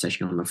that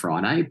session on the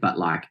Friday. But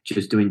like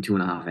just doing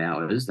 2.5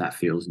 hours, that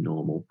feels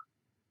normal.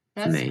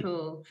 That's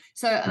cool.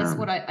 So that's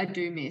what I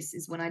do miss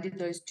is when I did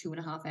those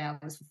 2.5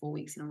 hours for 4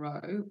 weeks in a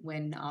row,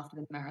 when after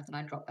the marathon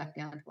I dropped back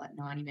down to like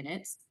 90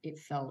 minutes, it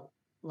felt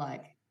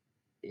like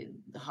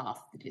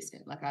half the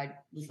distance. Like I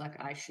was like,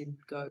 I should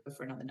go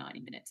for another 90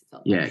 minutes. It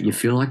felt you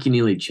feel like you're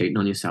nearly cheating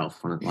on yourself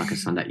on like a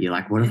Sunday. You're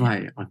like, what have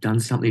I've done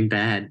something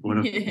bad.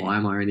 Why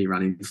am I only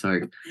running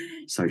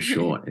so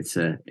short? It's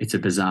a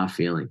bizarre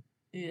feeling.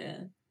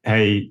 Yeah.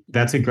 Hey,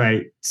 that's a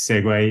great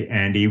segue,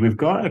 Andy. We've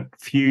got a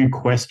few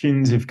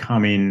questions have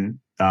come in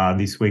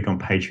this week on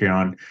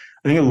Patreon.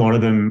 I think a lot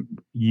of them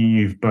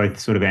you've both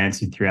sort of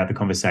answered throughout the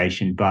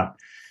conversation, but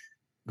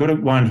got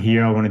one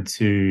here I wanted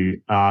to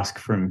ask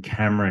from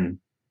Cameron.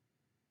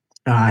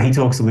 He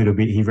talks a little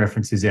bit, he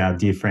references our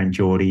dear friend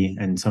Geordie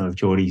and some of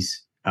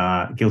Geordie's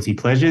guilty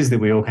pleasures that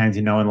we all came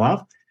to know and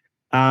love.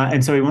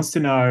 And so he wants to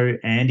know,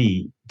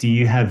 Andy, do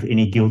you have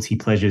any guilty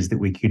pleasures that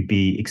we could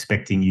be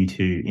expecting you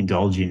to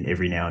indulge in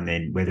every now and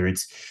then, whether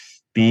it's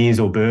beers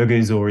or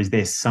burgers, or is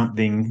there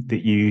something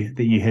that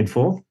you head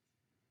for?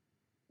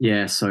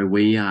 Yeah, so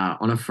we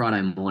on a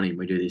Friday morning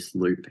we do this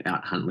loop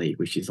out Huntly,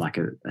 which is like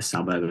a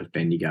suburb of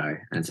Bendigo,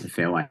 and it's a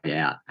fair way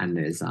out. And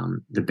there's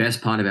the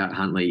best part about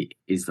Huntly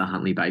is the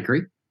Huntly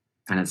Bakery,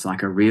 and it's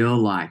like a real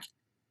like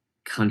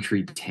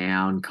country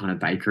town kind of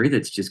bakery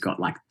that's just got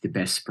like the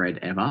best spread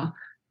ever.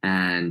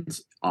 And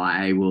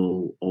I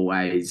will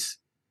always,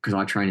 because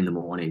I train in the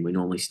morning, we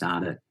normally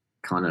start at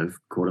kind of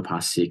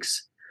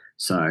 6:15.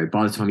 So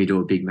by the time you do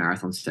a big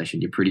marathon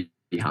session, you're pretty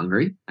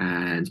hungry,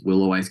 and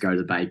we'll always go to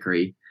the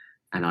bakery,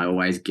 and I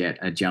always get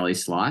a jelly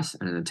slice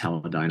and a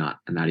Nutella donut,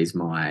 and that is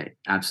my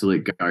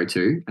absolute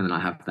go-to. And then I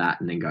have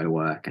that and then go to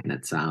work, and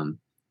it's I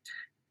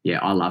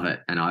love it.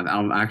 And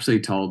I've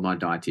actually told my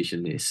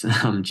dietitian this,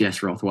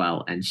 Jess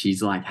Rothwell, and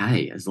she's like,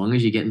 hey, as long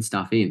as you're getting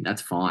stuff in,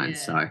 that's fine.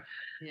 So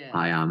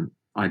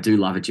I do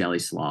love a jelly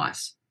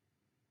slice.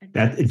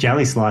 That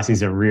jelly slice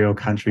is a real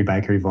country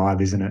bakery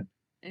vibe, isn't it?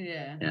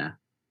 Yeah. Yeah.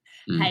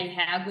 Hey,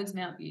 how good's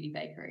Mount Beauty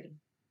Bakery?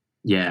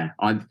 Yeah,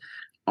 I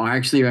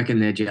actually reckon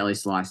their jelly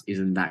slice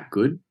isn't that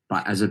good,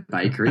 but as a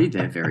bakery,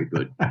 they're very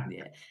good.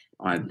 Yeah.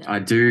 I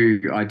do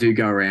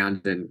go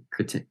around and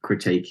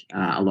critique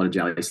a lot of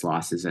jelly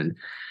slices and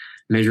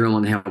measure them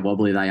on how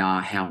wobbly they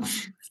are, how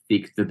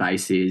thick the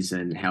base is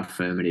and how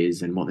firm it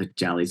is and what the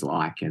jelly's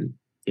like. And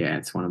yeah,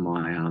 it's one of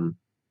my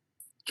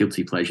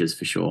guilty pleasures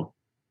for sure.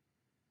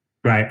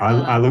 Great.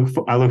 I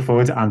look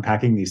forward to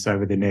unpacking this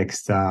over the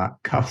next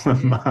couple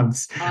of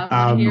months.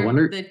 I want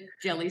to hear the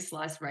jelly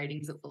slice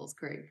ratings at Falls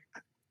Creek.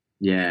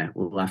 Yeah,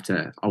 we'll have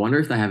to. I wonder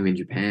if they have them in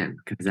Japan,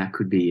 because that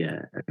could be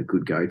a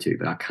good go-to.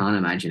 But I can't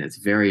imagine. It's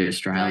very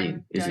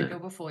Australian, isn't it? Don't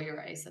go before your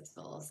race. That's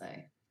all I'll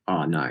say.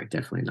 Oh no,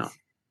 definitely not.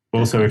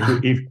 Also,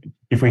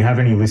 if we have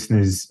any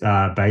listeners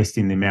based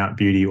in the Mount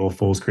Beauty or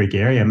Falls Creek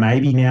area,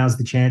 maybe now's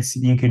the chance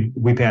you could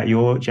whip out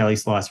your jelly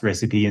slice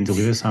recipe and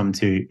deliver some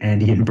to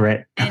Andy and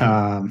Brett.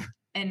 And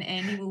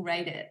Andy will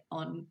rate it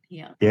on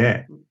here.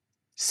 Yeah.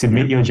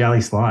 Submit your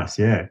jelly slice.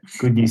 Yeah.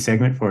 Good new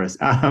segment for us.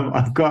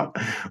 I've got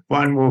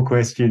one more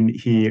question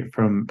here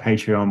from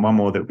Patreon, one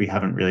more that we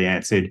haven't really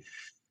answered.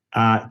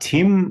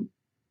 Tim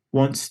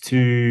wants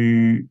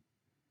to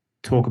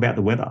talk about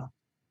the weather.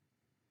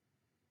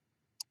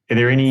 Are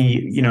there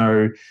any,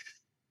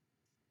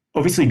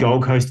 obviously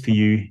Gold Coast for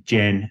you,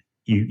 Jen,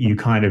 you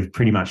kind of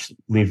pretty much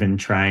live and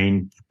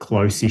train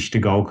close-ish to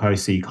Gold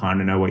Coast, so you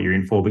kind of know what you're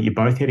in for, but you're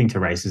both heading to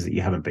races that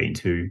you haven't been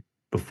to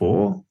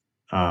before.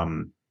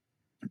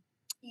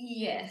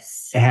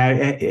 Yes. How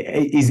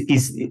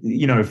is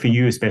for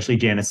you especially,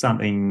 Jen, is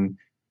something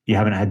you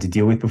haven't had to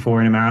deal with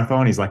before in a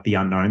marathon is like the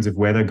unknowns of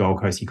weather.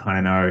 Gold Coast, you kind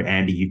of know.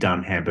 Andy, you've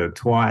done Hamburg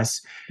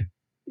twice.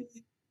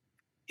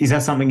 Is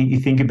that something that you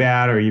think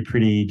about, or are you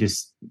pretty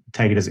just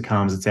take it as it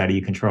comes, it's out of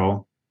your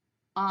control?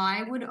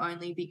 I would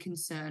only be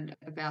concerned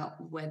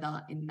about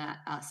weather in that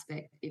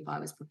aspect if I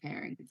was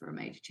preparing for a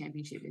major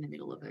championship in the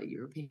middle of a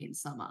European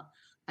summer.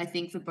 I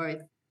think for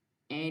both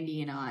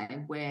Andy and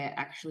I, we're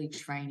actually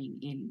training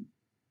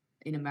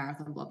in a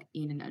marathon block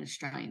in an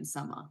Australian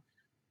summer,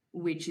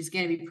 which is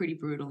going to be pretty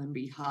brutal and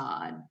be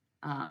hard.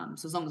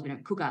 So as long as we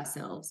don't cook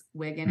ourselves,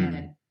 we're going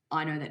to,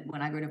 I know that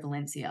when I go to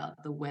Valencia,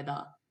 the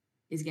weather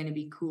is going to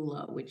be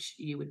cooler, which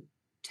you would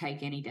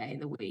take any day of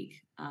the week.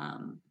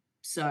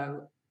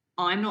 So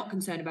I'm not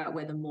concerned about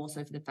weather, more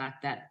so for the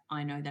fact that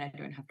I know that I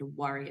don't have to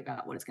worry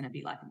about what it's going to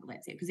be like in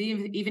Valencia. Because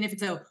even if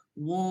it's a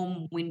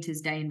warm winter's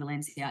day in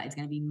Valencia, it's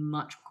going to be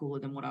much cooler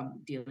than what I'm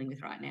dealing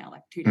with right now.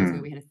 Like 2 days ago,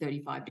 we had a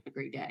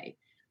 35-degree day.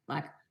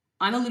 Like,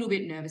 I'm a little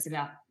bit nervous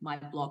about my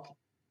block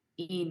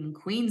in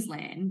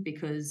Queensland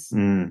because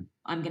I'm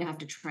going to have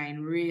to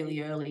train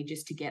really early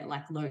just to get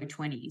like low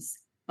 20s.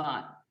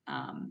 But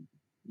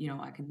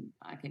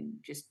I can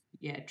just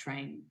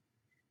train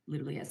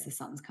literally as the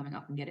sun's coming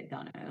up and get it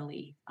done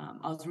early.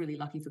 I was really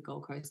lucky for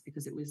Gold Coast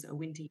because it was a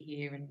winter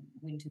here, and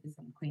winters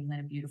in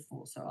Queensland are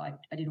beautiful. So I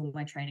did all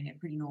my training at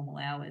pretty normal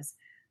hours.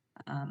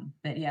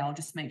 But yeah, I'll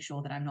just make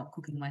sure that I'm not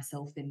cooking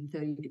myself in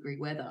 30-degree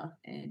weather.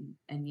 And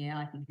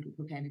I think it'll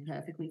prepare me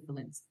perfectly for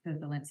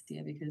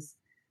Valencia, because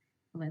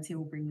Valencia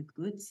will bring the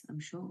goods, I'm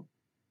sure.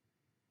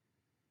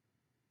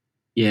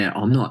 Yeah,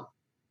 I'm not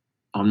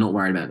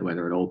worried about the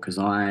weather at all, because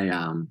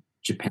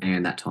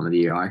Japan that time of the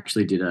year, I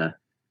actually did a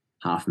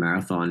half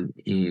marathon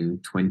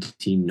in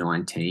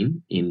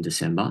 2019 in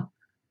December.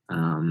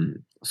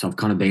 So I've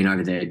kind of been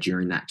over there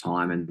during that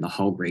time, and the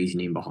whole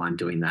reasoning behind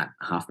doing that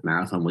half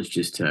marathon was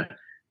just to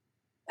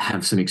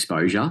have some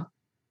exposure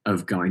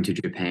of going to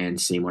Japan,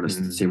 seeing what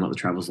the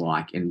travel's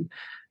like, and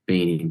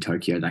being in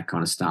Tokyo, that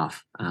kind of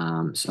stuff.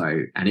 And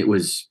it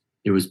was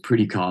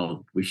pretty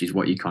cold, which is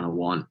what you kind of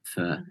want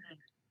for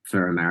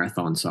a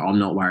marathon. So I'm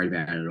not worried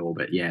about it at all.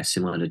 But yeah,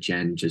 similar to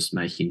Jen, just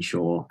making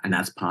sure, and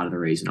that's part of the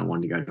reason I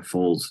wanted to go to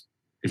Falls,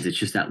 is it's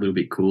just that little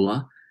bit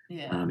cooler.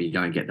 Yeah. You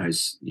don't get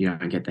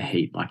the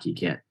heat like you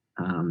get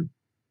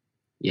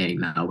in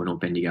Melbourne or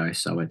Bendigo.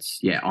 So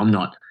I'm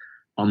not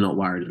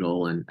worried at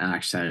all. And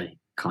actually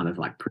kind of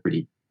like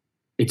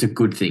it's a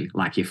good thing.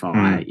 Like if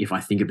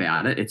I think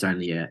about it, it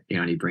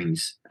only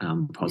brings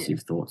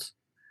positive thoughts.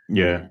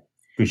 Yeah.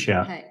 Good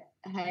shout.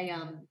 Hey,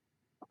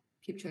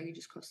 Kipchoge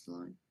just crossed the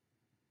line.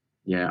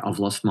 Yeah, I've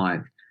lost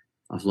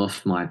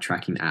my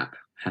tracking app.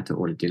 Had to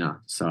order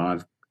dinner. So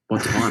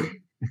what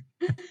time?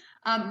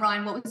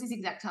 Ryan, what was his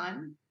exact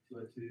time?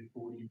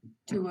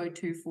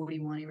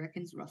 2:02:41, he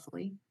reckons,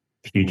 roughly.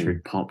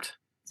 Putrid. Popped.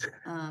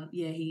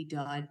 He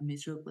died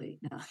miserably.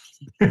 No.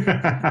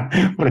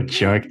 What a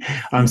joke.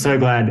 I'm so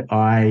glad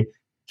I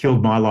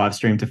killed my live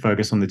stream to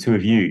focus on the two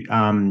of you.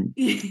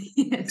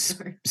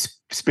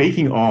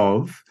 Speaking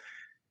of,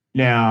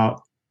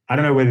 now, I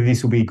don't know whether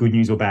this will be good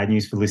news or bad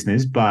news for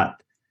listeners, but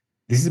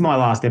this is my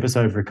last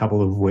episode for a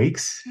couple of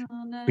weeks,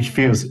 which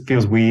feels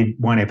weird,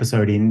 one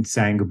episode in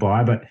saying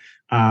goodbye, but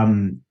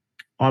I'm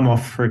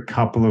off for a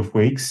couple of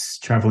weeks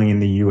traveling in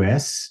the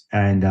US,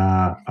 and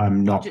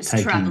I'm not just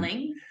taking...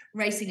 traveling,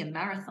 racing a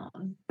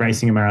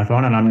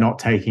marathon, and I'm not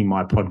taking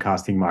my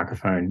podcasting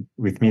microphone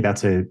with me.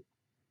 That's a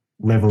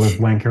level of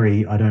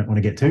wankery I don't want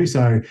to get to.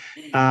 So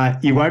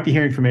you won't be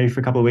hearing from me for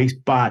a couple of weeks,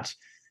 but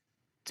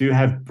do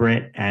have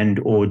Brett and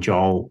or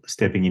Joel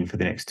stepping in for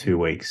the next 2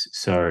 weeks.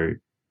 So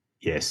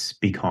yes,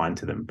 be kind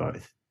to them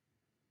both.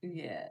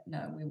 Yeah,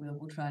 no, we will.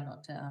 We'll try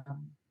not to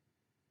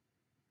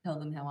tell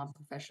them how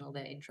unprofessional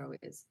their intro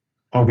is.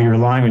 I'll be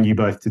relying on you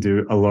both to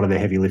do a lot of the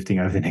heavy lifting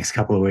over the next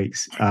couple of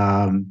weeks.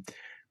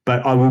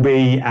 But I will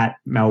be at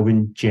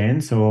Melbourne,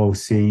 Jen, so I'll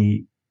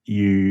see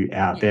you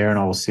out there, and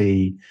I'll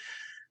see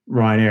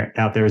Ryan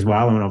out there as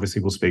well, and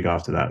obviously we'll speak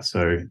after that.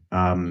 So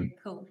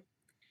cool.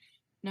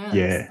 No, I'm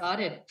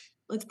excited.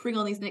 Let's bring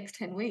on these next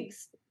 10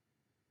 weeks.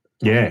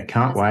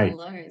 Can't wait.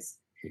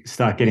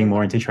 Start getting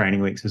more into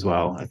training weeks as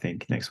well, I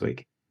think, next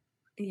week.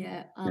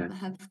 Yeah,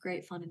 have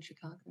great fun in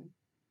Chicago.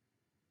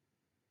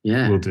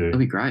 Yeah, we'll do. That'll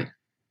be great.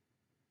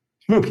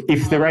 Look,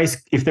 if the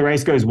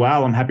race goes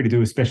well, I'm happy to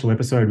do a special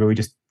episode where we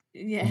just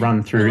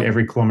run through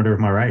every kilometre of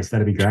my race.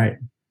 That'd be great.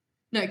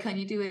 No, can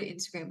you do an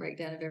Instagram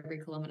breakdown of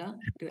every kilometre?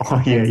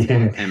 Oh,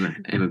 yeah.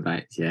 Emma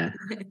Bates, yeah.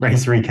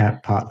 Race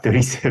recap part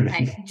 37.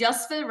 Hey,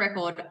 just for the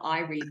record, I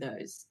read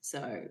those.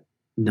 So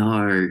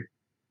no,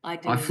 I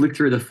do. I flick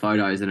through the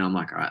photos and I'm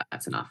like, all right,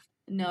 that's enough.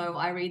 No,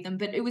 I read them,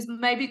 but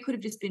it could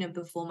have just been a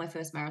before my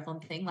first marathon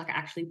thing. Like I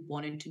actually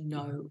wanted to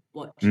know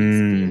what she's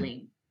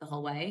feeling the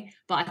whole way,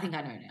 but I think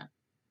I know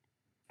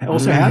now.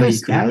 Also, how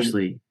does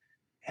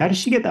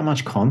she get that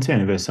much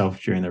content of herself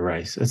during the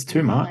race? It's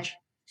too much. Like,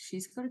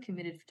 she's got a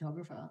committed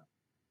photographer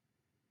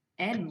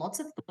and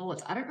lots of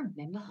thoughts. I don't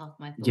remember half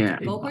my thoughts. Yeah,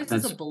 Gold Coast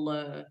is a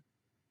blur.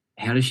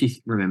 How does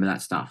she remember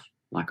that stuff?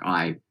 Like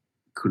I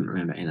couldn't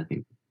remember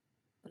anything.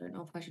 I don't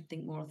know if I should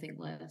think more or think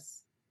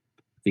less.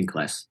 Think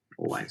less,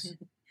 always.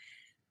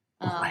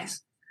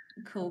 Always.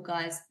 Cool,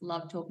 guys.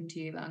 Love talking to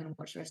you. I'm going to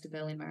watch the rest of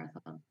Berlin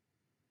Marathon.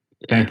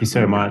 Thank you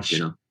so much.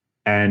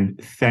 And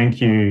thank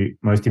you,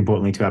 most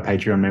importantly, to our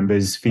Patreon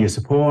members for your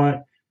support.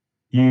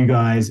 You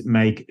guys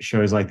make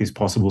shows like this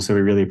possible, so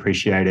we really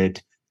appreciate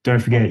it. Don't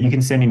forget, you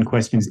can send in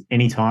questions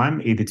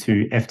anytime, either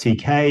to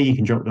FTK, you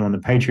can drop them on the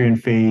Patreon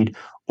feed,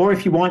 or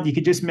if you want, you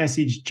could just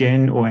message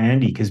Jen or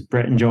Andy, because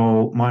Brett and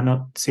Joel might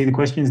not see the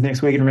questions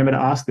next week and remember to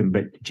ask them,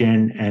 but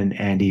Jen and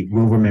Andy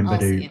will remember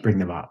to bring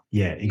them up.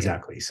 Yeah,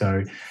 exactly.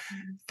 So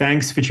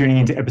thanks for tuning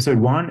into episode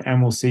 1,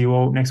 and we'll see you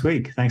all next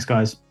week. Thanks,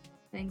 guys.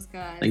 Thanks,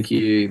 guys. Thank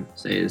you.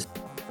 See you.